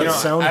there. Does that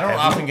sound I don't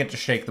heavy? often get to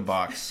shake the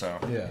box, so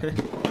Yeah.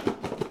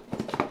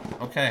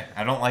 okay.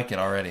 I don't like it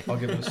already. I'll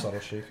give it a subtle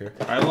shaker.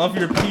 I love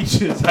your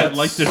peaches. I'd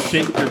like to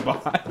shake your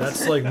box.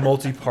 That's like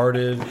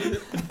multi-parted,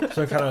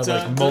 some kind of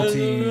like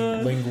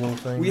multilingual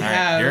thing. We All right,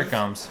 have- here it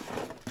comes.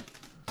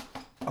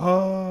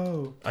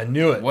 Oh. I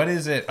knew it. What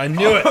is it? I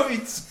knew it. Oh,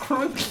 it's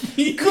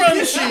Crunky. Oh,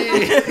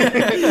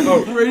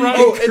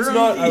 it's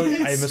not. I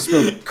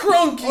misspoke.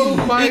 Crunky. Oh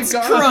my It's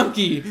God.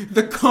 Crunky,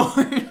 the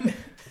corn.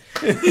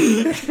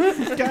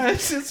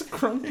 Guys, it's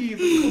Crunky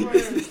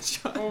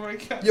the corn. Oh my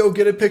god. Yo,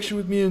 get a picture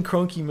with me and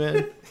Crunky,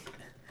 man.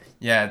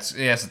 Yeah, it's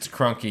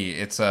Crunky.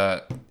 It's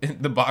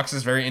the box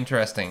is very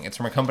interesting. It's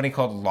from a company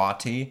called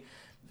Lottie,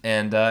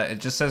 and it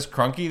just says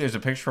Crunky. There's a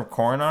picture of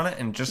corn on it,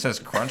 and it just says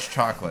Crunch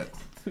Chocolate.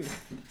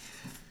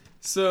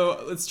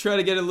 So let's try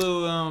to get a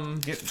little.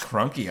 Get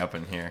Crunky up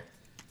in here.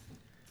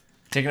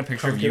 Taking a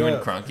picture of Crunk you it and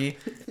up. Crunky.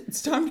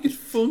 It's time to get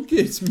funky.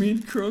 It's me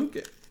and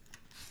Crunky.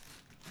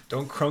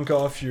 Don't crunk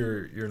off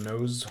your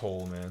nose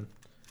hole, man.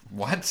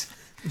 What?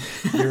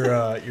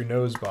 Your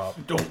nose bop.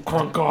 Don't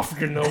crunk off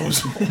your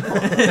nose.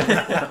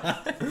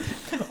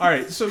 All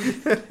right, so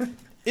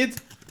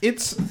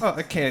it's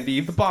a candy.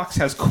 The box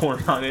has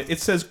corn on it. It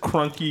says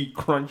Crunky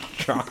Crunch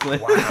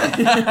Chocolate.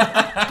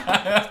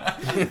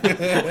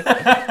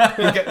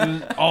 We're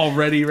getting all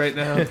ready right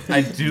now.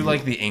 I do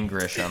like the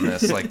English on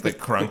this, like the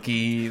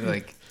Crunky,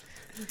 like.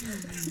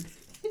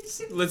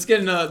 Let's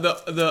get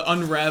the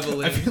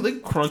unraveling. I feel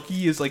like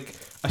Crunky is like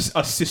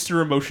a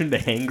sister emotion to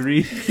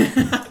hangry.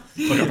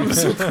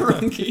 So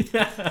Crunky.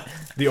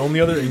 The only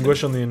other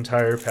English on the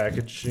entire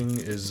packaging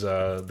is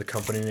the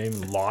company name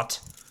Lot.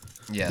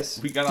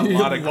 Yes, We got a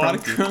lot of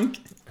Crunky. Crunky.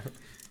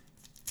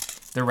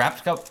 they're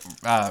wrapped up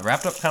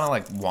kind of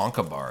like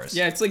Wonka bars.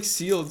 Yeah, it's like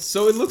sealed,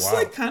 so it looks Wow.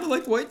 like kind of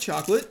like white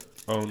chocolate.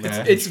 Oh no.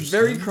 It's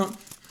very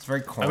It's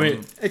very corn. I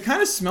mean, It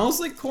kind of smells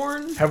like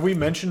corn. have we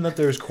mentioned that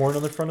there's corn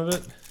on the front of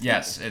it?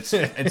 yes, it's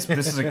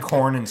this is a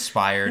corn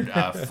inspired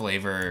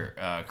flavor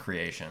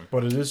creation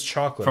But it is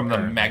chocolate. from the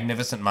apparently.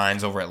 magnificent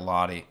minds over at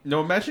Lottie.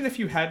 No, imagine if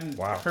you hadn't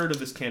Wow. heard of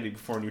this candy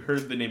before and you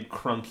heard the name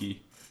Crunky.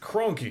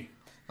 Crunky.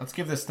 Let's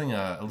give this thing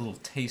a little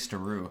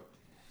taste-a-roo.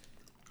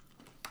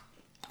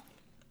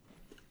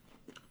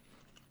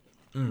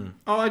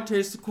 Oh, I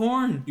taste the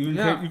corn. You can,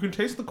 Yeah, you can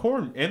taste the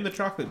corn and the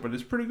chocolate, but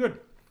it's pretty good.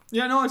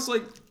 yeah. No, it's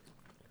like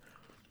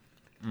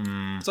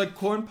it's like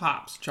corn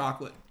pops,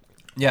 chocolate.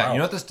 Yeah, Wow. you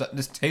know what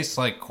this tastes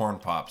like? Corn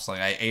Pops.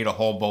 Like I ate a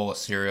whole bowl of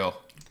cereal.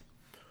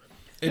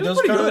 It It's does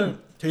pretty kind good.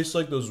 of taste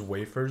like those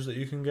wafers that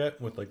you can get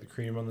with like the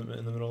cream in the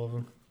middle of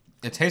them.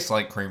 It tastes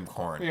like cream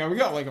corn. Yeah, we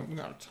got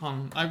a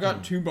ton. I've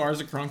got 2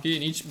 bars of Crunky,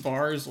 and each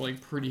bar is like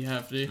pretty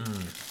hefty.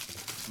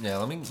 Yeah,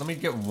 let me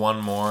get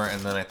one more,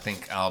 and then I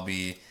think I'll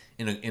be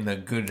in a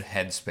good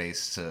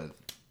headspace to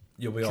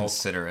You'll be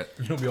consider it.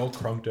 you'll be all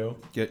crunked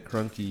out. Get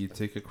Crunky,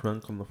 take a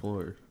crunk on the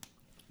floor.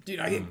 Dude,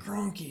 I get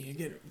Crunky. I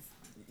get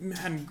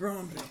mad and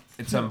grumpy.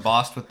 It's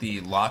embossed with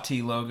the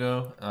Lottie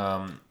logo.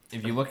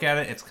 If you look at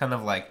it, it's kind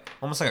of like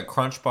almost like a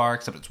Crunch bar,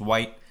 except it's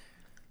white.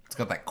 It's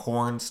got that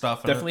corn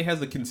stuff in Definitely has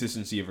the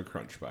consistency of a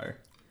Crunch bar.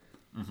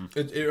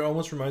 It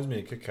almost reminds me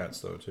of Kit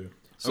Kats though too.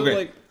 So Okay.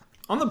 like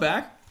on the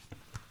back,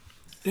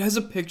 it has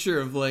a picture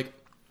of like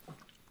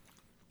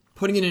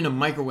putting it in a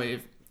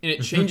microwave, and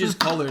it changes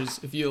colors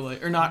if you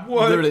like, or not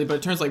What? literally, but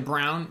it turns like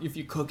brown if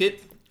you cook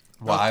it.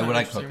 Why would I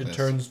Interesting. cook It this?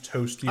 turns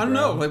toasty. I don't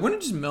know. brown. Like,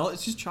 wouldn't it just melt?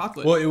 It's just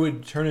chocolate. Well, it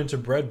would turn into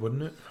bread,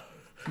 wouldn't it?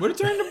 Would it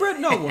turn into bread?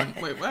 No one.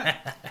 Wait, what?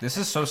 This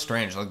is so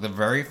strange. Like the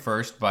very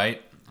first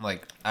bite,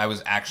 like I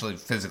was actually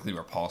physically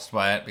repulsed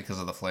by it because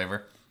of the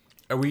flavor.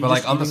 Are we? But like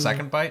just on the eating-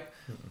 second bite,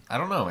 I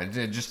don't know.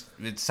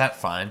 It sat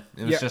fine.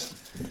 It was Yeah. just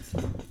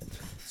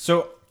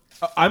So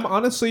I'm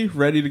honestly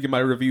ready to give my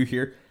review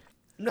here.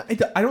 No,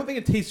 I don't think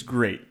it tastes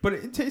great, but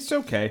it tastes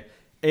okay.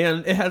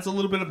 And it has a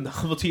little bit of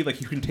novelty.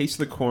 Like you can taste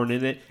the corn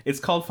in it. It's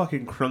called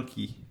fucking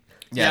Crunky.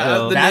 Yeah,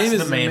 the that's name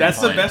the is- main. That's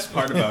point. the best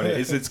part about it.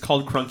 Is it's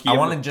called Crunky. I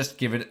want to just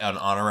give it an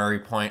honorary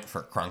point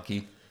for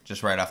Crunky,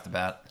 just right off the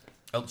bat.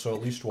 Oh, so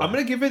at least one. I'm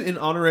gonna give it an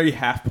honorary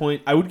half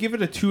point. I would give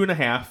it a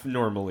 2.5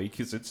 normally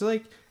because it's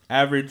like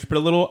average, but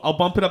a little. I'll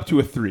bump it up to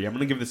a 3. I'm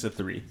gonna give this a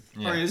 3.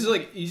 Yeah. Okay, this is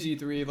like easy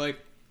 3. Like,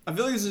 I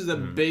feel like this is the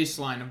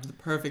baseline of the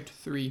perfect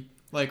 3.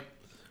 Like,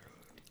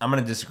 I'm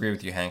gonna disagree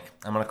with you, Hank.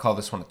 I'm gonna call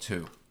this one a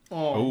 2.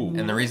 oh,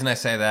 And the reason I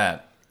say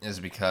that is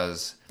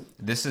because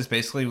this is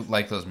basically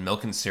like those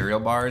milk and cereal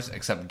bars,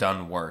 except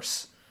done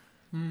worse.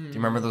 Do you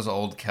remember those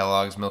old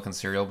Kellogg's milk and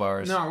cereal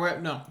bars? no, wait,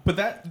 no. But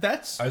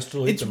that's I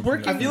still eat it's them.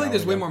 working. I feel like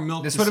there's way now more and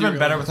milk. This to would have been cereal.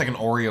 better with like an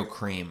Oreo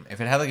cream.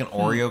 If it had like an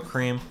Oreo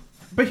cream,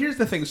 But here's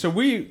the thing. So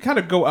we kind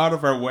of go out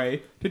of our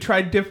way to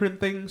try different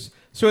things.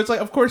 So it's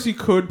like, of course, you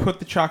could put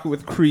the chocolate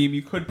with cream.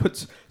 You could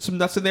put some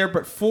nuts in there.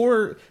 But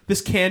for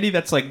this candy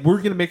that's like, we're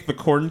going to make the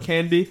corn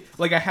candy,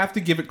 like, I have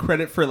to give it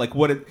credit for, like,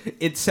 what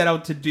it set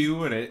out to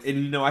do. And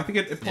you know, I think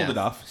it pulled Yeah. it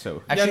off.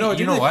 So actually, yeah, no, it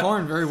you did know the what?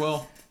 corn very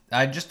well.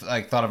 I just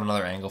like thought of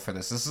another angle for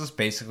this. This is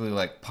basically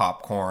like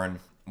popcorn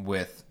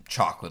with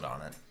chocolate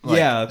on it. Like,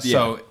 Yeah,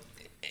 So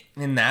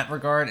in that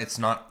regard, it's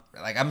not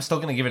like I'm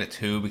still gonna give it a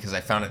 2 because I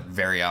found it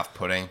very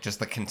off-putting. Just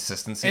the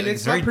consistency. and Like,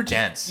 it's it's very not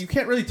dense. You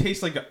can't really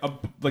taste like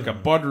a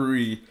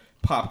buttery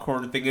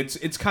popcorn thing.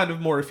 It's kind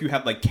of more if you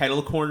had like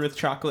kettle corn with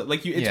chocolate.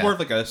 Like it's Yeah. more of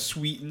like a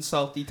sweet and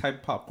salty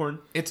type popcorn.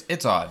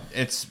 It's odd.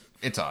 It's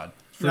odd.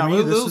 For No, me, a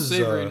little this is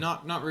savory,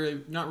 not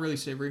really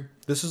savory.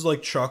 this is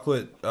like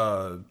chocolate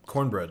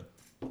cornbread.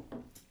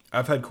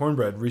 I've had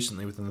cornbread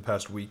recently within the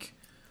past week.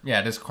 Yeah,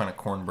 it is kind of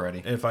cornbready.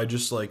 And if I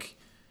just like,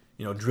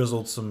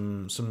 drizzled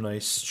some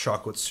nice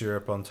chocolate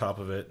syrup on top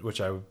of it, which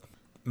I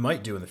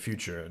might do in the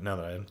future. Now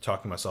that I'm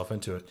talking myself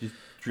into it,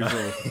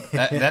 Drizzle.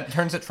 that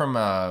turns it from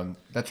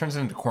that turns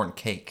it into corn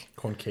cake.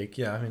 corn cake.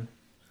 Yeah, I mean,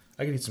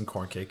 I could eat some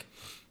corn cake,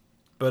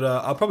 but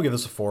I'll probably give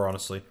this a 4.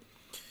 Honestly,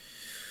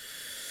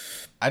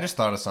 I just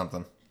thought of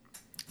something.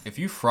 If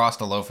you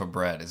frost a loaf of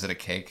bread, is it a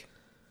cake?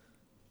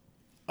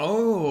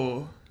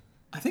 Oh,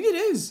 I think it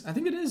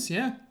is.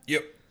 Yeah.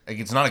 yep. Like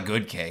it's not a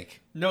good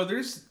cake. No,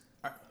 there's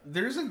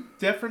a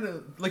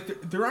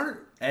definite there aren't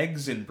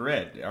eggs in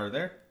bread, are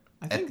there?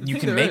 I think You there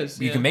can make is,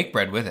 you yeah. can make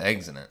bread with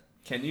eggs in it.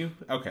 Can you?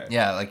 Okay.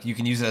 Yeah, like you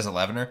can use it as a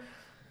leavener.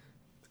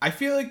 I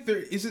feel like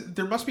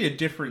there must be a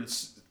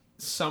difference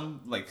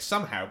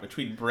somehow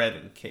between bread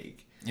and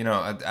cake. You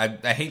know,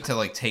 I hate to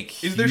like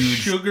take Is there huge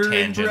sugar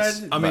in tangents,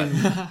 bread? I mean,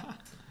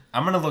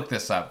 I'm gonna look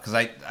this up because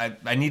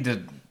I need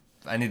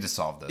to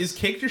solve this. Is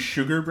cake just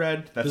sugar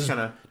bread? That's kind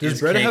of does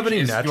Is bread cake- have any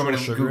is- you want me natural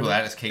to sugar? Google in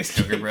that. it? Is cake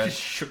sugar bread?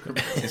 sugar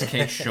bread. Is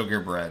cake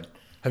sugar bread?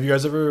 Have you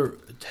guys ever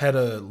had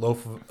a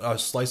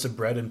slice of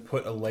bread and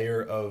put a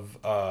layer of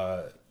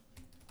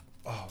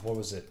what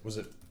was it? Was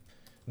it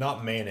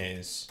not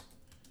mayonnaise?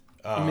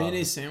 A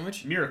mayonnaise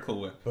sandwich,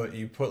 Miracle Whip. But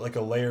you put like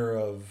a layer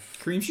of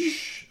cream cheese.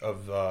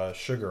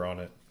 sugar on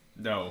it.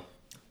 No.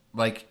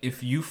 Like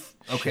if you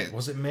okay, Shit,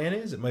 was it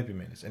mayonnaise? It might be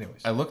mayonnaise.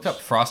 Anyways, I looked up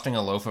frosting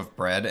a loaf of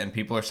bread, and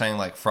people are saying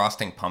like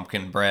frosting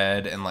pumpkin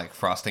bread and like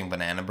frosting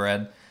banana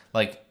bread.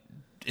 Like,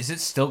 is it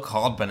still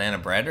called banana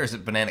bread or is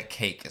it banana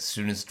cake as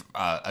soon as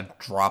a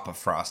drop of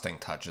frosting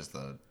touches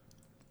the?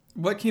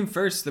 What came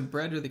first, the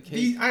bread or the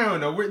cake? I don't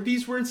know.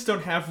 These words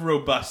don't have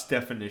robust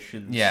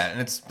definitions. Yeah,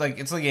 and it's like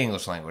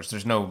English language.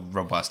 There's no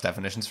robust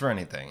definitions for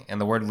anything, and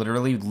the word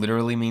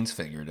literally means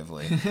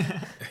figuratively.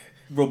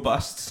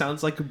 Robust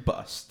sounds like a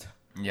bust.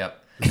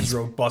 Yep. this is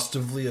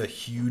robustively a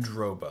huge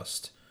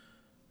robust.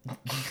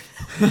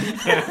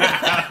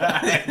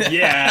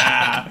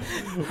 Yeah.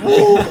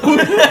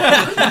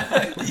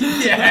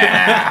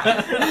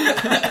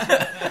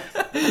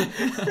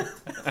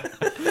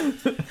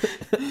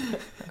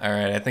 All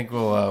right, I think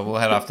we'll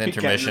head off to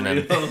intermission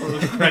and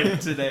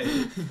right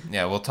today.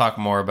 yeah, we'll talk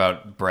more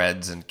about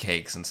breads and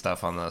cakes and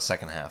stuff on the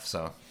second half.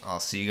 So I'll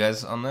see you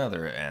guys on the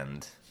other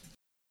end.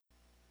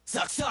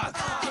 Suck, suck,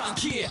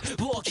 Crunky,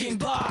 walking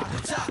bar.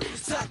 Suck,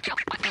 suck,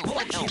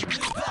 walking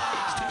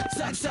bar.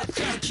 Suck, suck,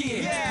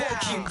 Crunky,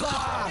 walking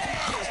bar.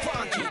 It's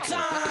funky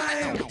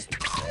time.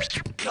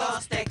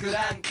 Roasted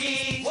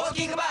Crunky,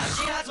 walking bar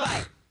新発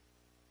売。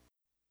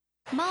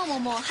マオも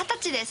もう20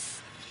歳です。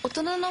大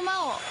人の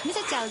マオ見せ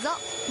ちゃうぞ。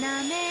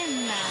なめん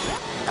なよ。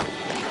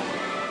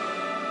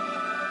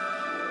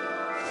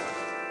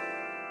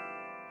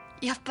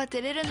やっぱ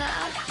照れるな。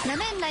な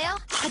めんなよ。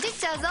かじっ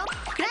ちゃうぞ。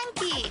クラン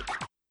キー。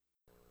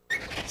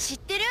知っ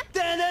てる？つ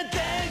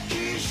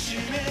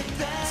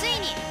い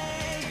に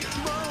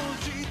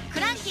ク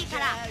ランキーか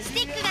らステ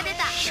ィックが出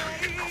た。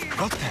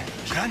ロッテ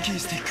クランキー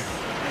スティック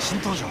新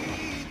登場。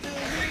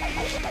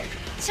シ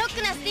ョッ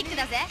クなスティック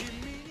だぜ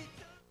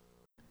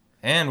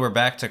And we're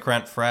back to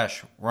Crent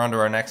Fresh. We're on to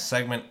our next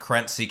segment,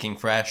 Crent Seeking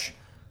Fresh.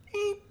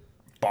 Beep.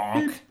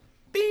 Bonk.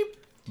 Beep.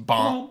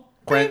 Bonk.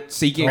 Brent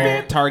seeking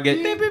target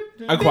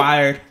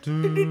acquired.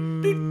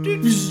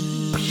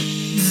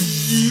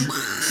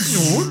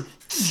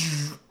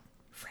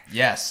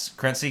 Yes,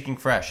 Crent Seeking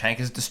Fresh. Hank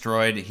is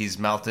destroyed. He's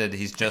melted.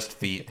 He's just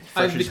feet.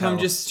 I've become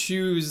just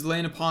shoes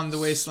laying upon the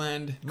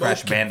wasteland.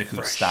 Crash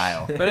Bandicoot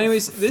style. But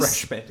anyways,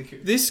 Fresh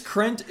Bandicoot. this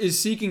Krent is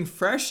seeking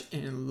fresh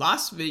in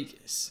Las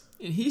Vegas.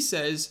 And he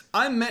says,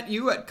 I met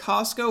you at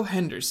Costco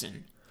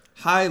Henderson.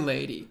 Hi,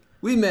 lady.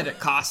 We met at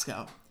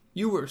Costco.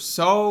 You were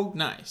so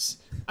nice.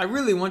 I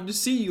really wanted to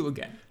see you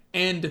again.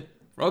 And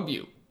rub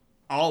you.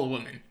 All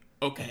women.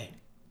 Okay.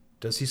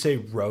 Does he say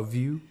rub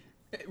you?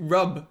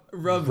 Rub.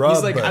 Rub.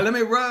 He's like, let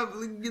me rub.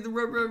 Get the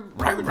rub.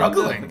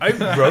 Ruggling. I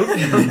rub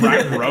you.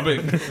 Right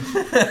rubbing.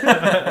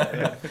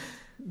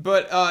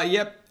 But,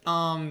 yep.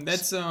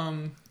 That's,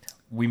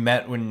 We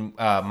met when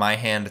my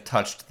hand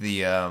touched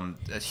the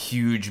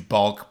huge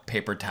bulk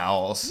paper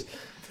towels.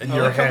 And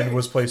your hand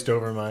was placed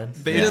over mine.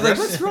 they're like,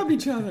 let's rub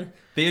each other.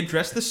 They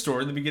addressed the store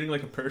in the beginning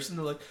like a person.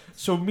 They're like,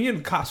 so me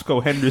and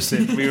Costco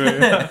Henderson, we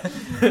were...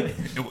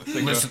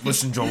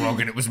 Listen, Joe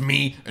Rogan, it was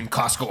me and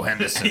Costco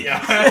Henderson.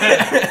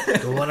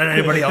 Don't let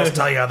anybody else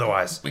tell you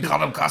otherwise. We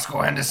called him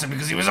Costco Henderson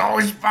because he was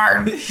always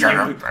firing. Shut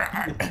up.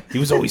 He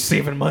was always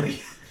saving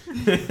money.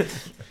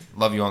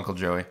 Love you, Uncle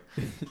Joey.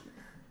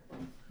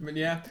 But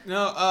yeah,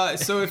 no.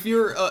 So if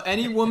you're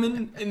any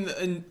woman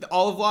in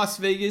all of Las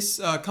Vegas,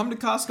 come to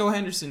Costco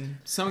Henderson.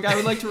 Some guy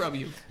would like to rub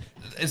you.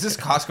 Is this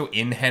Costco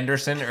in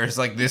Henderson, or is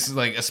this is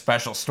like a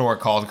special store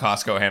called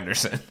Costco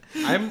Henderson?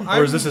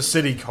 Or is this a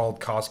city called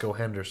Costco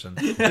Henderson?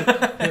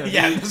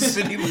 Yeah, the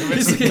city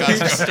limits of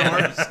Costco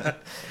Henderson.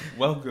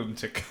 Welcome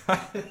to...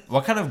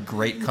 What kind of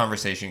great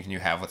conversation can you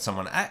have with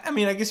someone? I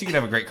mean, I guess you could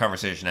have a great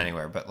conversation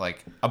anywhere, but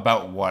like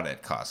about what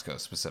at Costco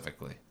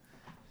specifically?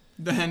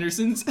 The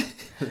Hendersons.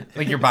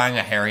 Like you're buying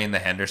a Harry and the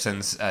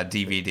Hendersons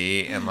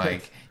DVD, and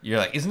like you're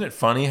like, isn't it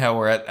funny how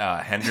we're at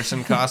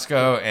Henderson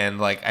Costco, and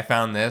like I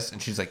found this, and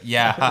she's like,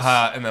 yeah,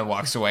 haha, and then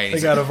walks away. And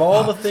Like out of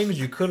all the things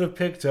you could have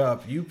picked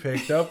up, you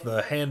picked up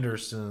the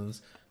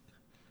Hendersons.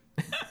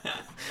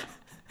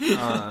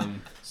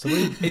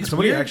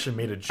 Somebody actually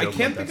made a joke. I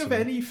can't like think that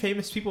of any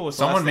famous people with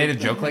Someone last made a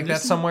name joke like that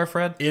Henderson. somewhere,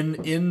 Fred.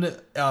 in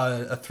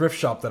a thrift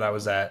shop that I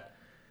was at.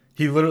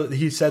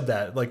 He said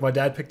that, like, my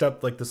dad picked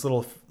up like this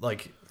little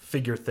like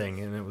figure thing,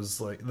 and it was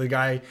like the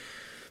guy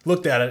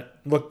looked at it,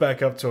 looked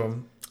back up to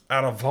him.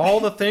 Out of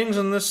all the things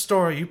in this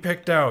store you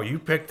picked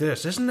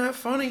this. Isn't that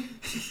funny?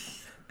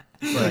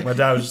 Like, my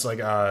dad was just like,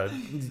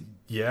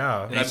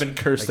 yeah. And I've been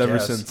cursed ever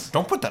since.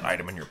 Don't put that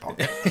item in your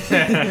pocket.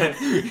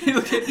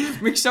 Look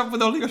at mixed up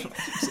with all the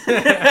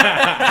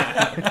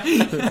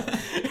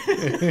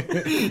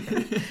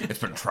It's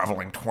been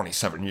traveling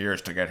 27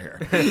 years to get here.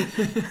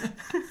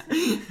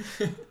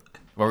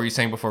 What were you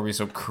saying before we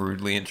so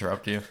crudely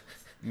interrupt you?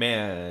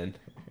 Man.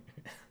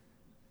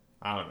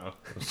 I don't know.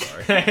 I'm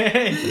sorry.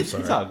 It's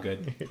all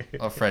good.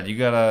 Oh, Fred, you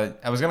gotta...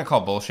 I was gonna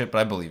call bullshit, but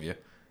I believe you.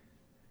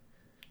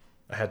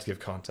 I had to give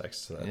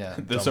context to that. Yeah.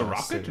 There's a dumbass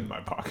rocket statement. in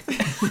my pocket.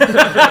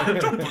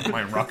 Don't put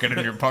my rocket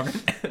in your pocket.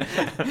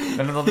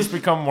 And it'll just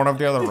become one of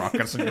the other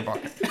rockets in your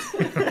pocket.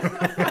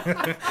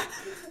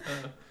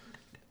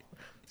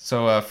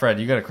 So, Fred,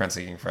 you got a Crent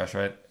Seeking Fresh,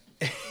 right?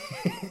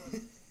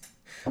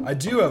 I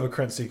do have a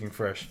Crent Seeking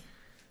Fresh.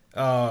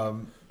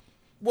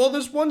 Well,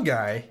 there's one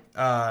guy.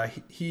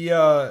 He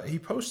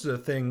posted a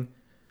thing,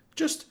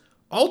 just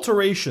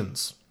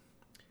alterations,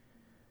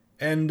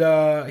 and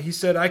he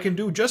said, "I can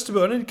do just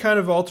about any kind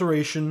of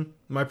alteration.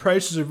 My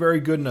prices are very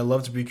good, and I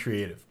love to be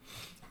creative."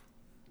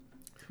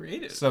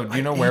 creative. So, do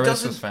you know where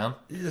this was found?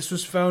 This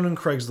was found on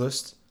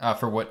Craigslist.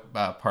 For what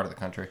part of the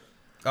country?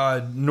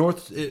 Our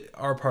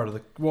part of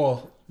the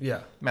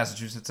yeah,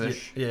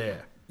 Massachusetts-ish? yeah.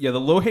 Yeah, the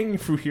low-hanging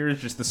fruit here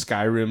is just the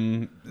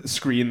Skyrim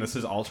screen. This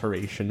is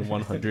alteration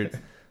 100.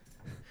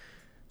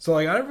 So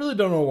like, I really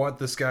don't know what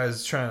this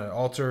guy's trying to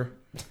alter.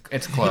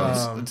 It's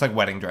clothes. It's like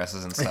wedding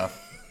dresses and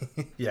stuff.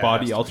 Yeah,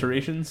 Body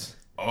alterations.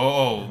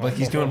 Oh, like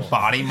he's doing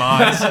body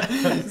mods.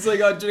 It's like,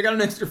 dude, I got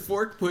an extra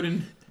fork put in.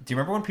 Do you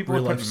remember when people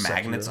Real would life put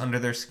magnets Sekiro. under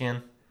their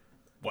skin?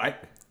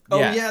 What? Oh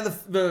Yeah. yeah,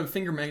 the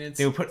finger magnets.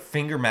 They would put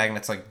finger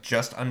magnets like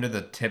just under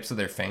the tips of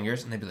their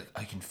fingers, and they'd be like,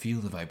 "I can feel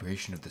the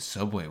vibration of the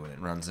subway when it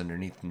runs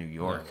underneath New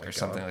York," or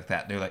something like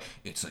that. They're like,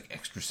 "It's like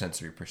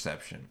extrasensory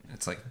perception."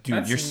 It's like, dude,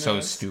 That's you're so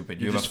nuts.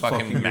 stupid. You're You have a just fucking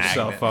fucking magnet.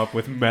 yourself up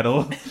with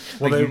metal.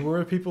 Well, there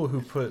were people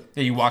who put.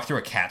 Yeah, you walk through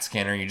a CAT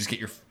scanner and you just get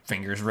your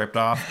fingers ripped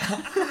off.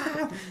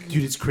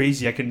 Dude, it's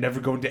crazy. I can never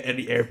go into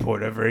any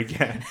airport ever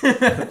again.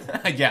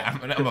 Yeah,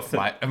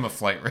 I'm a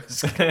flight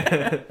risk.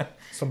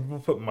 Some people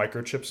put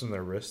microchips in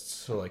their wrists,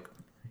 so like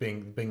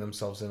bing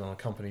themselves in on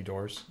company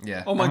doors.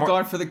 Yeah. Oh my I'm more-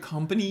 god, for the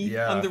company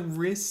Yeah. on the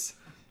wrists.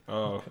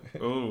 Oh.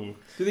 Do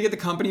they get the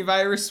company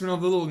virus when all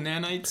the little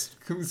nanites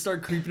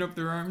start creeping up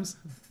their arms?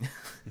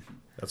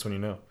 That's when you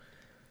know.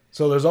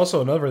 So there's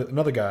also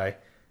another guy,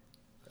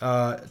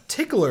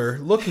 Tickler,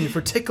 looking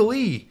for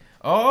ticklee.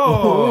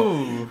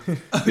 Oh,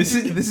 This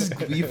is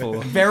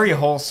gleeful. very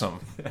wholesome.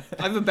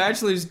 I have a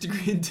bachelor's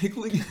degree in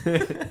tickling.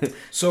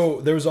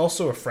 So there was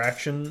also a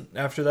fraction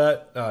after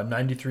that,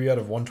 93 out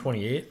of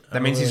 128.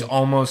 That means he's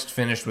almost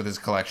finished with his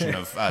collection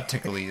of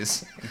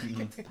ticklies.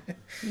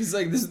 He's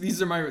like,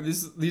 these are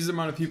the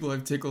amount of people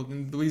I've tickled,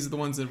 and these are the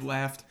ones that have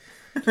laughed.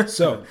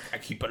 So, I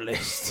keep a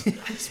list.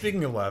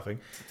 speaking of laughing,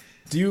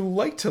 do you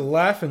like to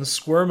laugh and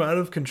squirm out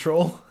of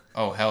control?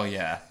 Oh, hell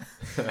yeah.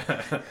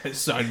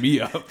 Sign me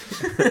up.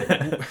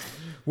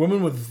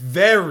 Women with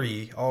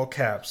very, all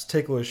caps,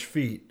 ticklish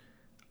feet.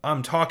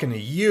 I'm talking to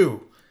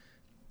you.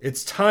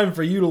 It's time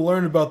for you to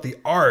learn about the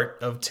art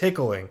of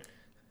tickling.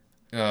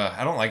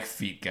 I don't like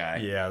feet guy.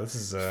 Yeah, this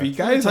is... Feet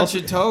guys? Touch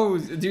your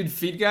toes, dude.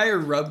 Feet guy or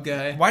rub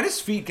guy? Why does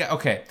feet guy...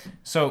 Okay,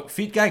 so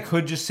feet guy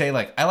could just say,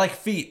 like, I like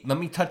feet. Let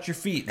me touch your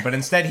feet. But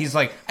instead he's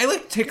like, I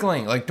like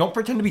tickling. Like, don't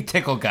pretend to be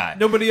tickle guy.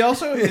 No, but he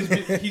also is.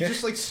 He's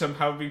just like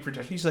somehow being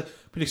protected. He's like,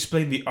 but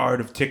explain the art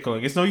of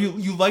tickling. It's no,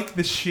 you like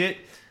the shit.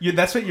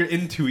 That's what you're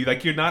into.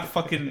 Like, you're not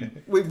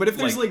fucking. Wait, but if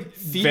there's like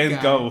feet Van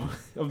guy, Gogh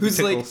of who's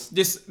the like tickles.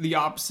 just the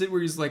opposite,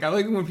 where he's like, I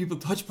like it when people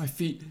touch my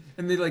feet,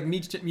 and they like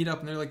meet up,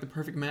 and they're like the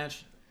perfect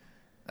match.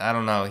 I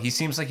don't know. He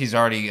seems like he's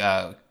already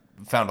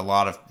found a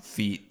lot of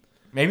feet.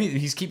 Maybe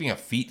he's keeping a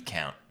feet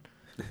count.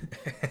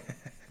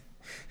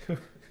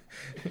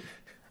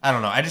 I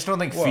don't know. I just don't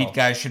think feet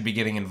guys should be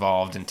getting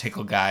involved in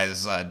tickle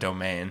guys'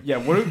 domain. Yeah,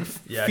 what are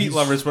feet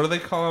lovers? What do they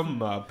call them?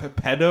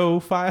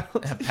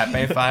 Pedophiles?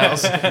 Pepe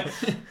files.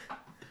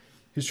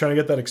 He's trying to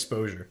get that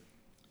exposure.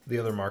 The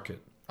other market.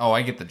 Oh,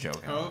 I get the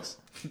joke, Alex.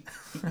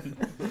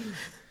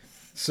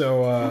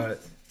 So,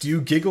 do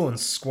you giggle and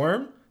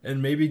squirm? And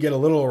maybe get a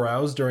little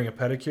aroused during a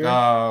pedicure?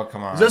 Oh,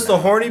 come on. Is this the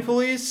horny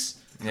police?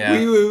 Yeah.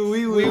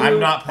 I'm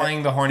not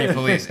playing the horny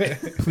police.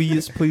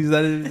 Please,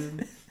 that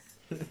is.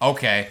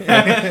 Okay.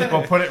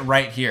 We'll put it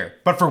right here.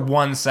 But for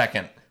 1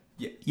 second.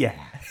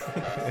 Yeah.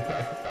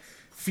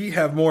 Feet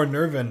have more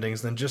nerve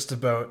endings than just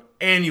about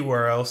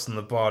anywhere else in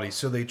the body,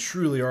 so they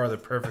truly are the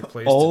perfect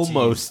place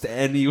Almost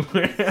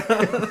anywhere.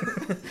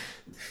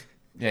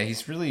 Yeah,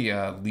 he's really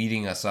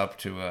leading us up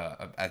to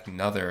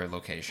another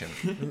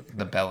location,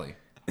 the belly.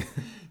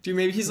 Dude,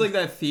 maybe he's like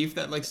that thief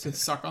that likes to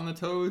suck on the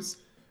toes.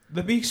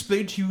 Let me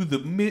explain to you the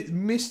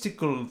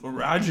mystical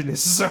erogenous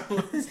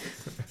zone.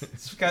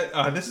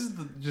 This is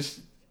just.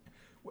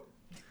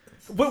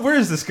 Where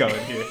is this going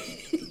here?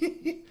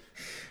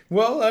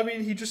 Well, I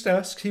mean, he just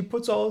asks. He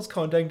puts all his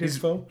contact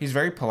info. He's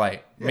very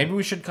polite. Yeah. Maybe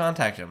we should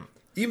contact him.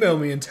 Email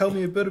me and tell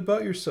me a bit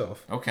about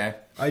yourself. Okay.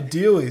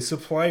 Ideally,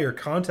 supply your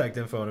contact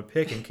info and a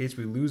pic in case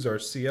we lose our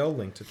CL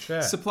link to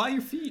chat. Supply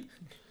your feet.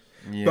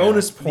 Yeah.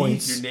 Bonus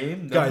points. Your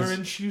name, number, Guys,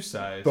 and shoe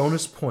size.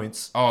 bonus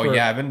points. Oh,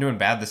 yeah, I've been doing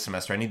bad this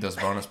semester. I need those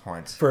bonus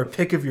points. For a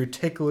pic of your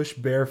ticklish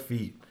bare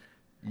feet.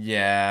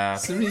 Yeah.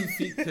 So many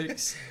feet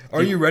pics.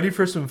 Are you ready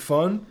for some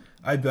fun?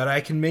 I bet I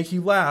can make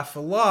you laugh a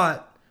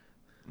lot.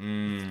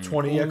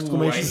 20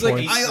 exclamation He's like,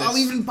 points. I'll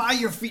even buy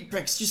your feet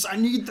pics. Just I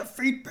need the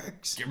feet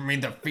pics. Give me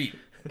the feet.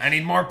 I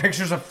need more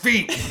pictures of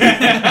feet.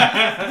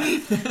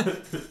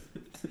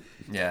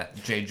 Yeah,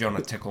 J. Jonah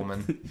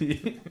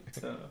Tickleman.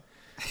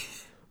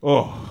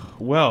 Oh,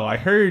 well, I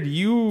heard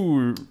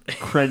you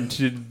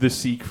crunched the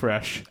Seek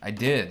Fresh. I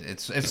did.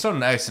 It's so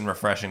nice and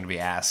refreshing to be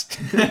asked.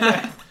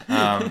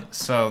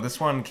 So this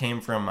one came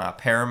from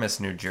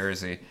Paramus, New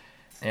Jersey,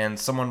 and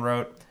someone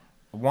wrote,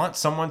 "Want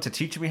someone to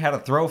teach me how to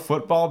throw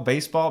football,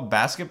 baseball,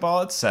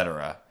 basketball,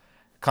 etc.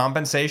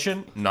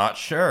 Compensation? Not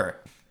sure.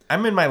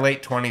 I'm in my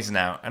late 20s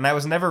now, and I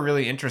was never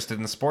really interested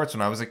in sports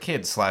when I was a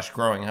kid /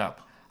 growing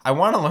up. I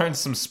want to learn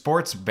some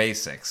sports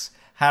basics.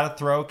 How to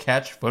throw,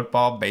 catch,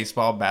 football,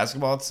 baseball,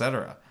 basketball,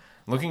 etc.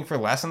 Looking for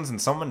lessons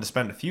and someone to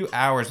spend a few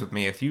hours with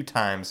me a few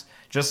times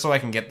just so I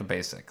can get the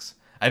basics.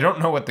 I don't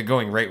know what the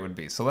going rate would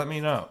be, so let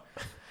me know."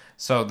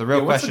 So the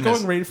real What's question the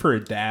going is... rate for a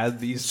dad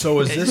these So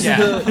is this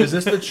Yeah. is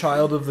this the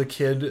child of the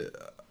kid,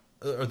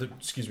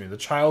 the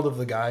child of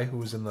the guy who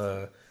was in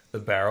the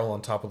barrel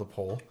on top of the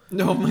pole?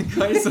 No, my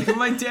God, it's like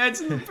my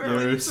dad's in the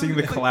barrel. You're seeing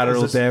the Like,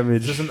 collateral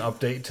damage. Is this an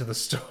update to the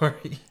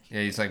story?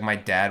 Yeah, he's like, my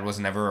dad was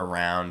never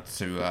around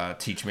to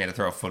teach me how to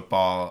throw a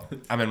football.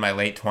 I'm in my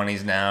late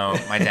 20s now.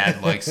 My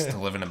dad likes to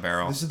live in a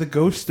barrel. This is the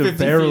ghost of 50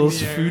 feet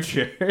Barrel's in the air.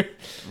 future.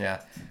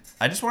 Yeah.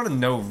 I just want to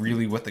know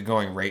really what the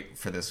going rate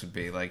for this would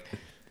be. Like,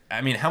 I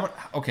mean, how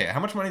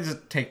much money does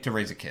it take to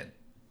raise a kid?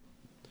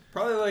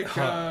 Probably like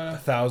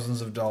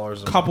Thousands of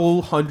dollars.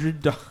 Couple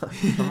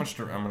 $100. How much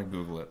I'm going to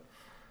Google it.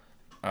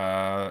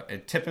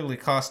 It typically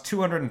costs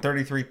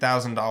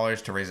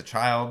 $233,000 to raise a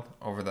child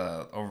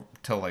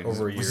till like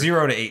Over a year.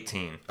 0 to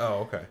 18. Oh,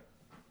 okay.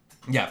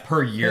 Yeah,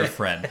 per year,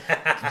 Fred.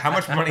 How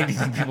much money do you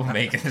think people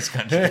make in this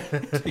country?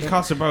 It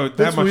costs about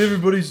That's that why much.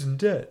 everybody's in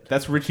debt.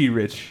 That's Richie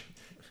Rich.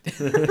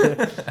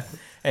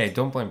 Hey,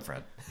 don't blame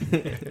Fred.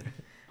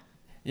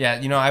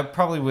 Yeah, I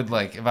probably would,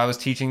 like, if I was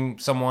teaching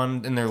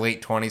someone in their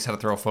late 20s how to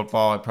throw a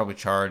football, I'd probably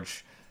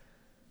charge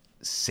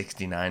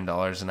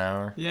 $69 an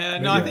hour. yeah.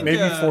 No, I think maybe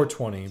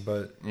 420,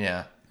 but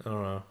Yeah. I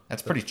don't know.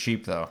 That's pretty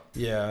cheap though.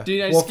 Yeah.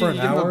 Dude, I well, just for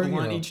give an him hour, a you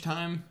blunt know, each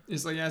time.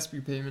 It's like ASP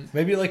payment.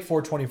 maybe like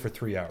 $4.20 for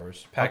 3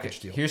 hours. Package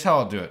deal. Here's how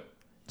I'll do it.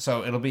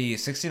 So it'll be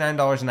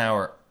 $69 an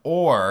hour,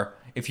 or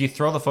if you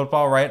throw the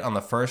football right on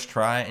the first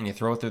try and you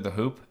throw it through the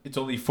hoop, It's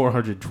only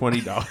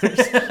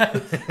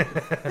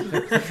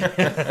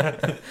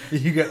 $420.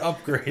 You get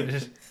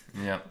upgraded.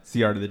 yeah. It's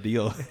the art of the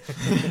deal.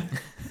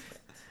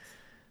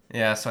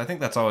 Yeah, so I think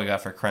that's all we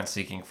got for Crunch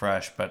Seeking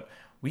Fresh, but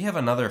we have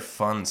another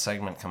fun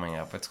segment coming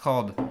up. It's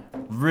called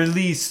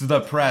Release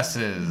the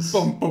Presses.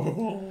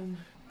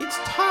 It's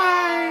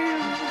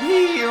time.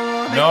 Here.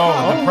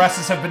 No, the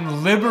presses have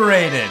been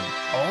liberated.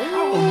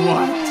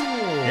 What?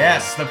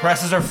 Yes, the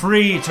presses are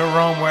free to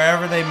roam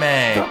wherever they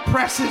may. The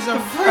presses are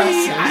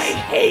free. I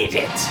hate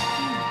it.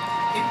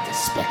 It's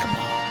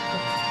despicable.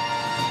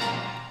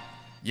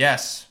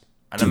 Yes,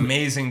 an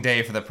amazing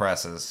day for the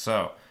presses.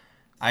 So,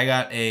 I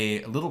got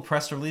a little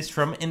press release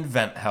from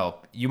Invent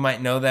Help. You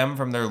might know them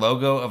from their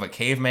logo of a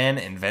caveman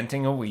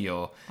inventing a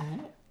wheel.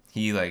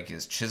 He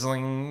is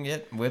chiseling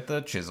it with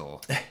a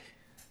chisel.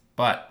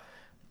 But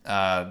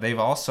they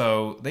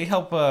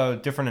help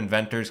different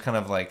inventors kind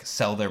of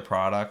sell their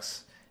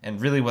products.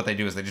 And really what they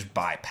do is they just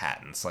buy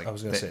patents. I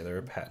was going to say they're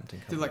a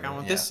patenting company. They're like, I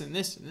want this and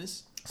this and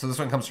this. So this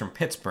one comes from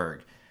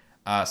Pittsburgh.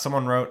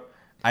 Someone wrote,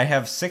 I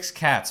have 6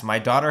 cats my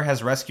daughter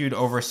has rescued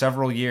over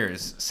several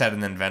years, said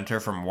an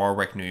inventor from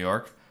Warwick, New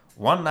York.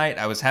 One night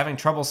I was having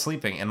trouble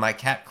sleeping and my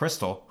cat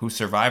Crystal, who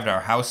survived our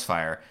house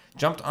fire,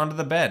 jumped onto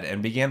the bed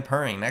and began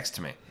purring next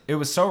to me. It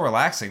was so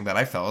relaxing that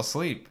I fell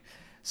asleep.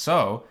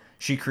 So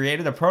she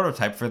created a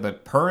prototype for the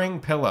purring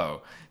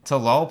pillow to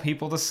lull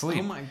people to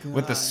sleep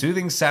with the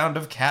soothing sound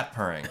of cat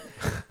purring.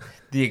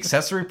 The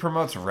accessory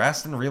promotes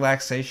rest and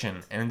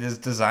relaxation, and it is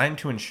designed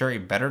to ensure a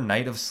better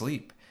night of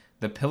sleep.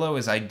 The pillow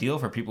is ideal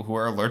for people who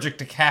are allergic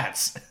to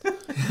cats.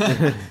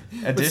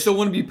 But still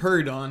want to be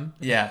purred on.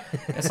 Yeah.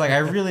 It's I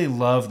really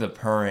love the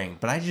purring,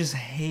 but I just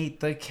hate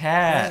the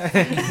cat.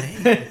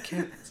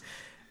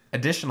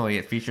 Additionally,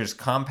 it features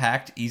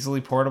compact,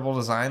 easily portable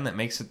design that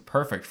makes it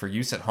perfect for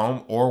use at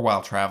home or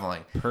while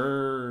traveling.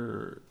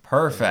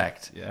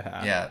 Perfect.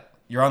 Yeah. Yeah.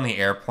 You're on the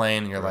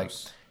airplane and you're like,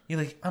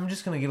 I'm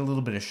just gonna get a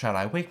little bit of shut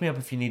eye. Wake me up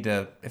if you need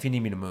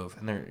me to move.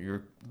 And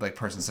you're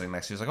person sitting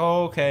next to you is like,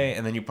 oh, okay.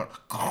 And then you put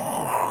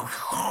on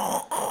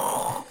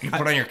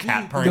your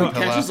cat purring pillow.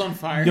 Catches on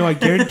fire. No, I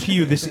guarantee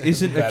you this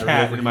isn't a Battery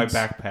cat in my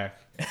overheats.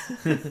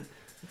 backpack.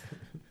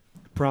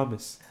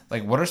 Promise.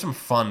 What are some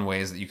fun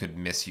ways that you could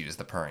misuse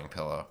the purring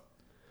pillow?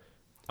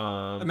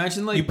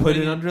 Imagine You put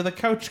it under the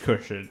couch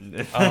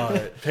cushion.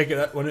 Pick it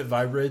up when it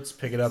vibrates.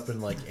 Pick it up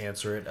and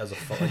answer it as a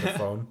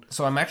phone.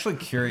 So I'm actually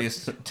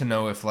curious to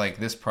know if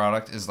this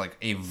product is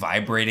a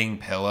vibrating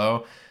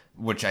pillow,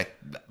 which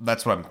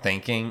that's what I'm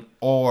thinking,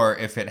 or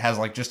if it has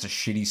just a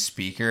shitty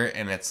speaker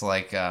and it's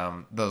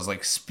those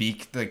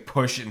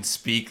push and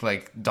speak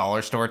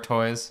dollar store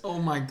toys. Oh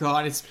my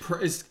god,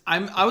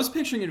 I was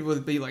picturing it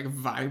would be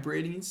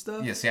vibrating and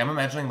stuff. Yeah, see, I'm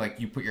imagining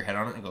you put your head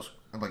on it and it goes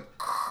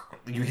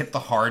you hit the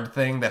hard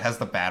thing that has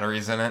the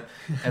batteries in it,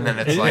 and then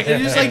it's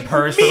it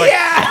purrs for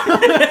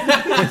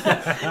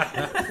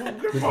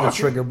The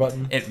trigger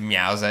button. it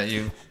meows at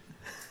you.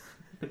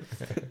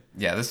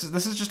 Yeah, this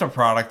is just a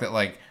product that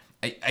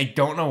I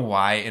don't know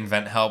why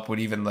Invent Help would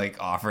even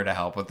offer to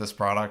help with this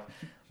product.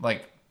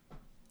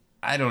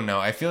 I don't know.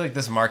 I feel like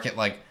this market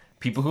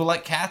people who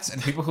like cats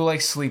and people who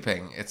like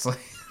sleeping. It's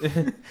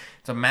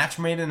it's a match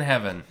made in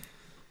heaven.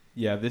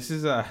 Yeah, this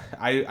is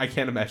I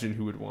can't imagine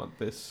who would want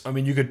this. I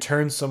mean, you could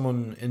turn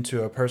someone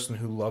into a person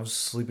who loves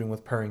sleeping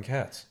with purring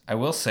cats. I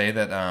will say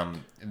that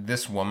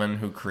this woman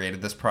who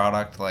created this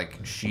product,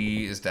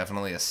 she is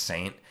definitely a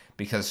saint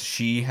because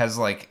she has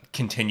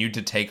continued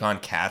to take on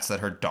cats that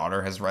her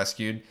daughter has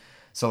rescued.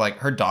 So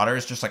her daughter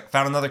is just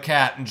found another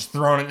cat and just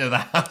thrown it into the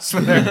house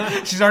with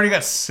her. She's already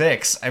got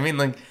 6. I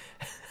mean,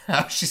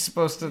 how is she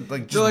supposed to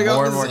just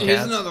more and more cats?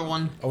 Here's another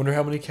one. I wonder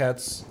how many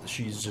cats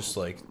she's just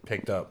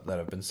picked up that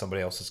have been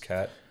somebody else's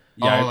cat.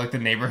 Yeah. Oh, the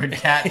neighborhood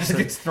cat just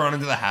gets thrown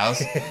into the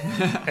house.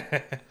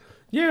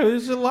 Yeah,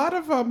 there's a lot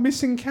of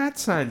missing cat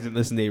signs in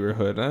this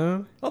neighborhood,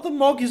 huh? Oh, the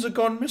moggies are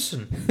gone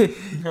missing.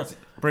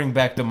 Bring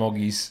back the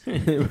moggies.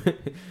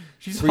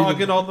 She's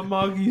hogging all the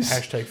moggies.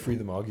 Hashtag free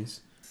the moggies.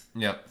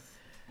 Yep.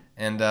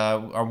 And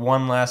our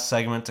one last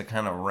segment to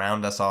kind of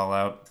round us all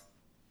out.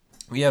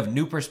 We have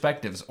new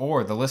perspectives,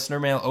 or the listener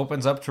mail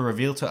opens up to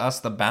reveal to us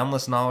the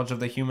boundless knowledge of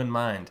the human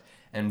mind.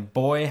 And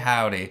boy,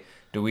 howdy,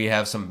 do we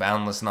have some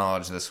boundless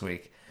knowledge this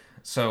week.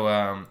 So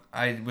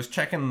I was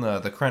checking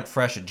the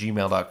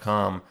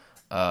crentfresh@gmail.com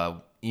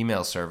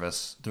email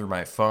service through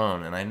my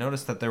phone, and I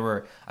noticed that there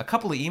were a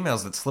couple of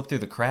emails that slipped through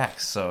the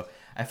cracks. So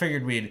I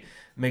figured we'd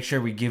make sure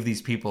we give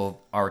these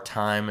people our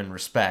time and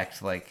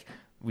respect like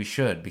we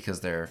should, because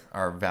they're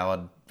our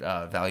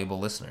valuable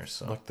listeners.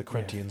 So. Like the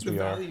Crentians we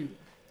are.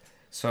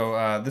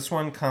 So this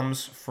one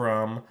comes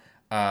from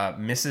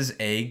Mrs.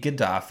 A.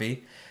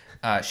 Gaddafi.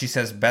 She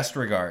says, best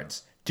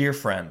regards. Dear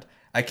friend,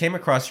 I came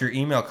across your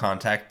email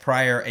contact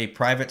prior a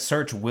private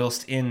search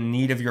whilst in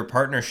need of your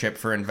partnership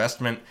for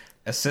investment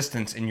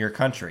assistance in your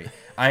country.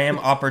 I am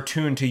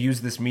opportune to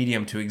use this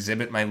medium to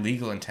exhibit my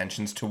legal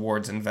intentions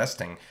towards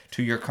investing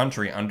to your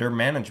country under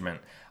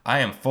management. I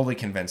am fully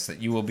convinced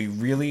that you will be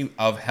really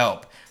of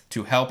help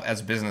to help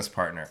as business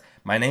partner.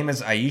 My name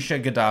is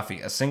Aisha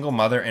Gaddafi, a single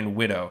mother and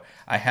widow.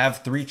 I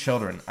have 3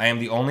 children. I am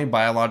the only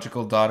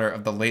biological daughter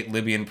of the late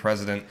Libyan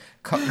president,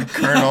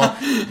 Colonel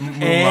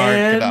Muammar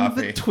And Gaddafi.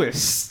 the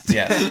twist.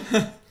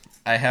 Yes.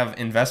 I have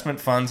investment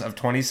funds of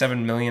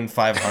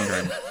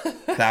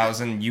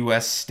 $27,500,000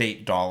 U.S.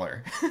 state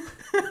dollar.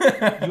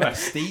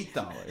 U.S. state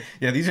dollar.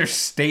 Yeah, these are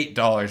state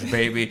dollars,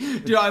 baby.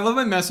 Dude, I love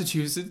my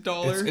Massachusetts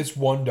dollar. It's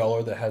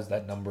 $1 that has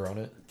that number on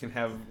it. Can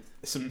have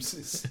some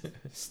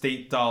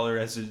state dollar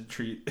as a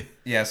treat.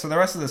 Yeah, so the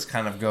rest of this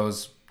kind of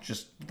goes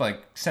just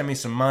like send me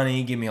some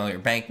money, give me all your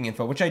banking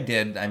info, which I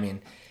did. I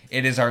mean,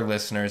 it is our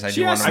listeners. I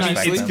do want to asked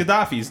respect nicely. them. It's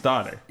Gaddafi's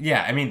daughter.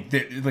 Yeah, I mean,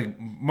 like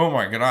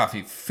Muammar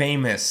Gaddafi,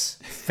 famous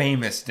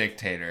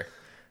dictator.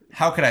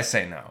 How could I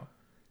say no?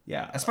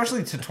 Yeah.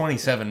 Especially to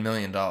 $27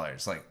 million.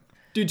 Like,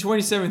 Dude,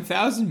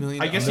 27,000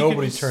 million. I guess you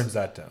Nobody could just- turns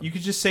that down. You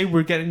could just say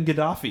we're getting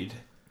Gaddafi'd.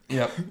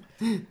 yep.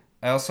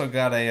 I also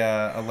got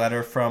a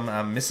letter from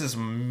Mrs.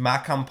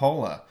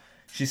 Macampola.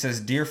 She says,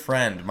 "Dear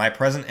friend, my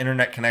present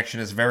internet connection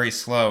is very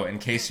slow in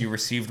case you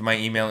received my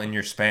email in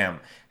your spam.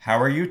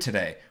 How are you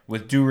today?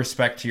 With due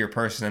respect to your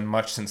person and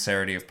much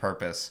sincerity of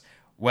purpose.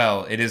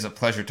 Well, it is a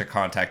pleasure to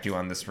contact you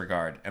on this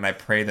regard, and I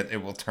pray that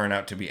it will turn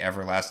out to be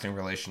everlasting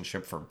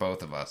relationship for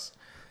both of us.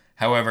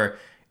 However,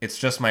 it's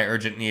just my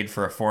urgent need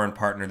for a foreign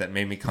partner that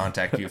made me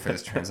contact you for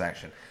this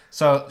transaction."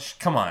 So,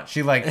 come on.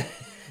 She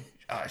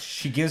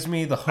she gives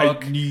me the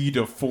hook. I need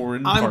a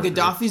foreign I'm partner.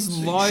 Gaddafi's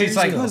largest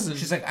cousin.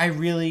 She's like, I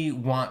really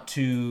want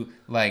to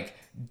like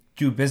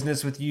do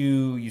business with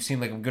you. You seem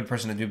like a good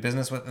person to do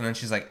business with. And then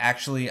she's like,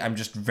 actually, I'm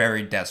just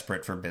very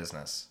desperate for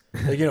business.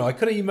 Like, I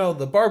could have emailed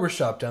the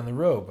barbershop down the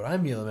road, but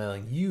I'm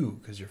emailing you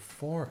because you're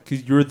foreign.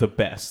 Because you're the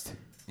best.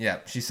 Yeah,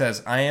 she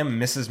says, I am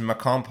Mrs.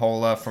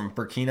 Macampola from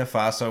Burkina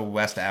Faso,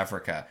 West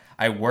Africa.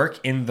 I work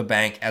in the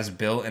bank as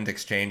bill and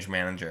exchange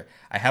manager.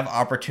 I have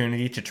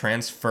opportunity to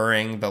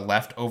transferring the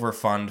leftover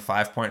fund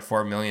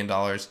 $5.4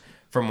 million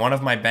from one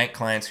of my bank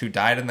clients who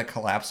died in the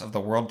collapse of the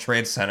World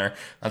Trade Center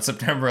on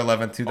September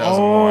 11th,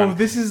 2001. Oh,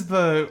 this is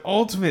the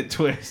ultimate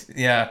twist.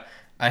 Yeah,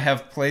 I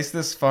have placed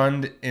this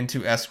fund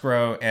into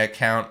escrow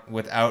account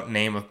without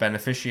name of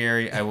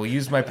beneficiary. I will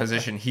use my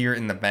position here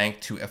in the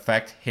bank to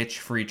effect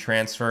hitch-free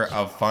transfer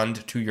of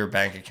fund to your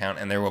bank account,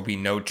 and there will be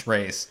no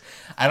trace.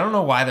 I don't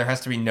know why there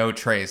has to be no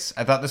trace.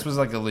 I thought this was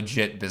like a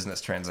legit business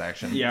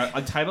transaction. Yeah,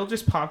 a title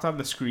just popped on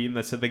the screen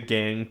that said the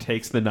gang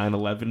takes the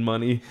 9/11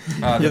 money.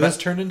 Yeah, that's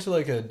turned into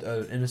like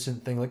a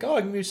innocent thing. Like, oh,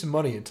 I can give you some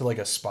money, into like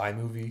a spy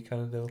movie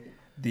kind of deal.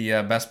 The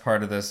best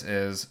part of this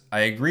is,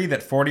 I agree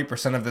that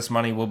 40% of this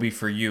money will be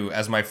for you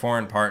as my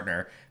foreign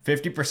partner,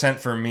 50%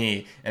 for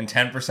me, and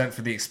 10%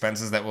 for the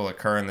expenses that will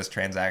occur in this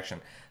transaction.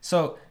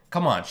 So,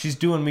 come on, she's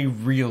doing me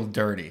real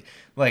dirty.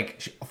 Like,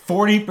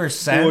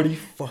 40%? 40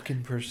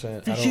 fucking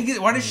percent.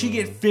 Why did she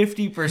get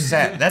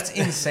 50%? That's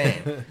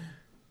insane.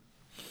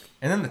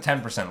 And then the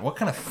 10%. What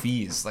kind of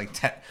fees? Like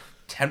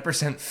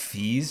 10%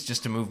 fees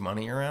just to move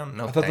money around?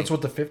 No, I thought that's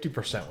what the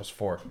 50% was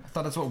for. I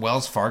thought that's what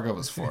Wells Fargo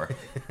was for.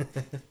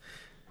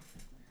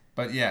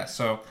 But yeah,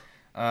 so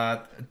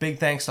big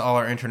thanks to all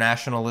our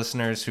international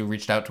listeners who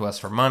reached out to us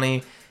for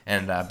money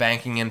and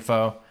banking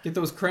info. Get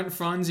those Crent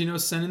funds,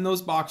 send in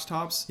those box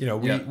tops.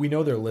 We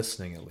know they're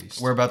listening at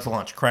least. We're about to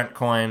launch Crent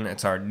Coin.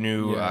 It's our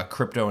new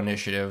crypto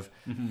initiative.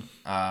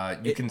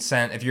 Mm-hmm. You can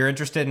send, if you're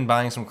interested in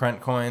buying some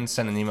Crent coins,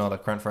 send an email to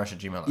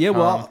crentfresh@gmail.com. Yeah,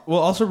 we'll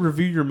also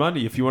review your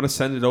money. If you want to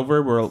send it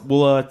over,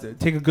 we'll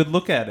take a good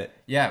look at it.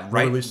 Yeah,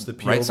 write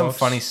some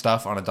funny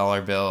stuff on a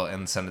dollar bill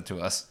and send it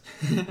to us.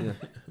 Yeah.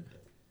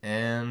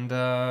 And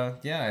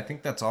I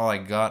think that's all I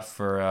got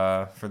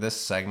for this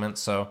segment.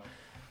 So,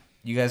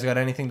 you guys got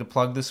anything to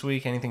plug this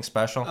week? Anything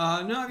special?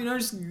 No,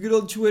 just good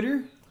old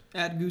Twitter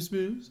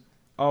 @Goosebooms.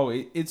 Oh,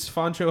 it's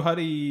Fancho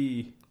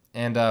Huddy.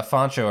 And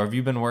Fancho, have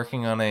you been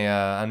working on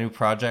a new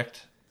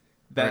project?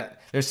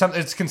 There's something.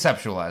 It's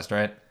conceptualized,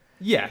 right?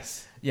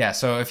 Yes. Yeah.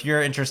 So if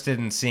you're interested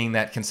in seeing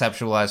that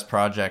conceptualized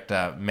project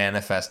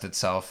manifest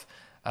itself,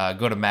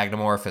 go to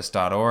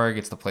magnamorphous.org.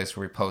 It's the place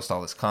where we post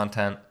all this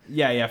content.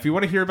 Yeah. If you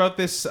want to hear about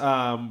this,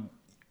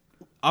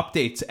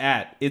 updates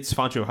at It's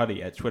Fancho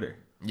Huddy at Twitter.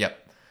 Yep.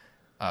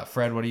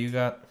 Fred, what do you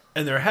got?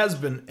 And there has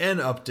been an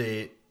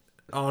update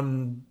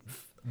on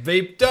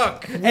Vape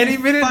Duck. Any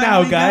minute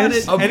now,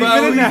 guys. About Any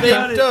minute now.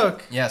 Vape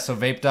Duck. Yeah, so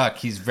Vape Duck,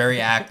 he's very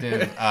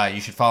active.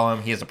 You should follow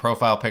him. He has a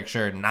profile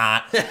picture,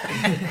 not.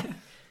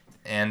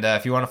 And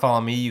if you want to follow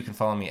me, you can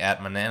follow me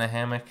at Manana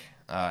Hammock.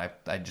 I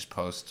just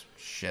post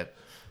shit.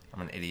 I'm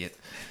an idiot.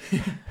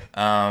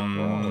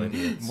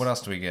 What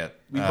else do we get?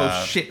 We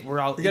post shit. We're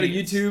all. We got a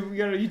idiots.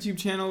 YouTube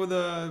channel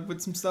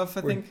with some stuff.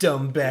 I We're think.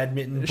 dumb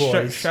badminton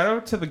boys. Shout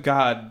out to the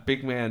god,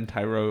 Big Man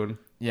Tyrone.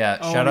 Yeah,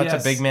 Oh, shout out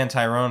yes. to Big Man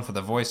Tyrone for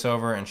the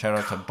voiceover, and shout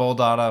out to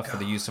Bulldada for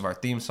the use of our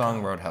theme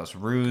song, Roadhouse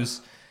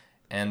Ruse.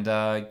 And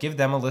give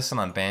them a listen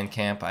on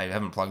Bandcamp. I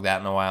haven't plugged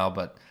that in a while,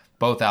 but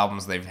both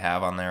albums they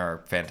have on there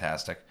are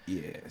fantastic.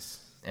 Yes.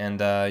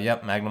 And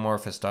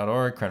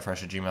magnamorphous.org,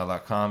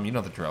 crunchfresh@gmail.com. You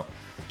know the drill.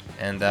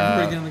 And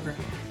Everybody get on the ground.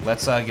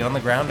 let's get on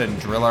the ground and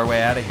drill our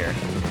way out of here.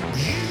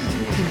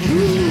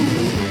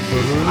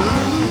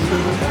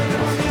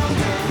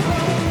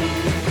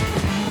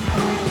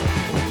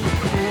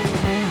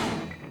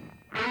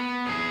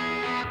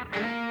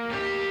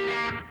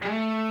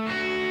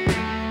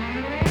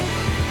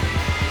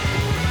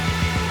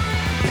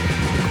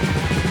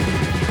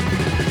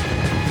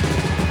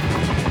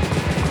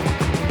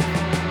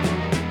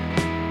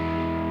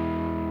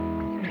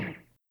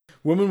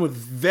 Women with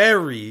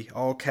very,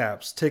 all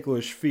caps,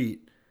 ticklish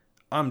feet.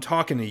 I'm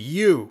talking to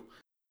you.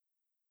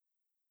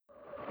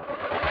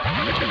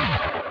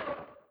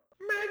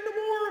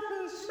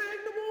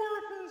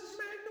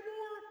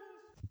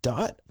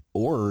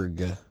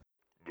 .org.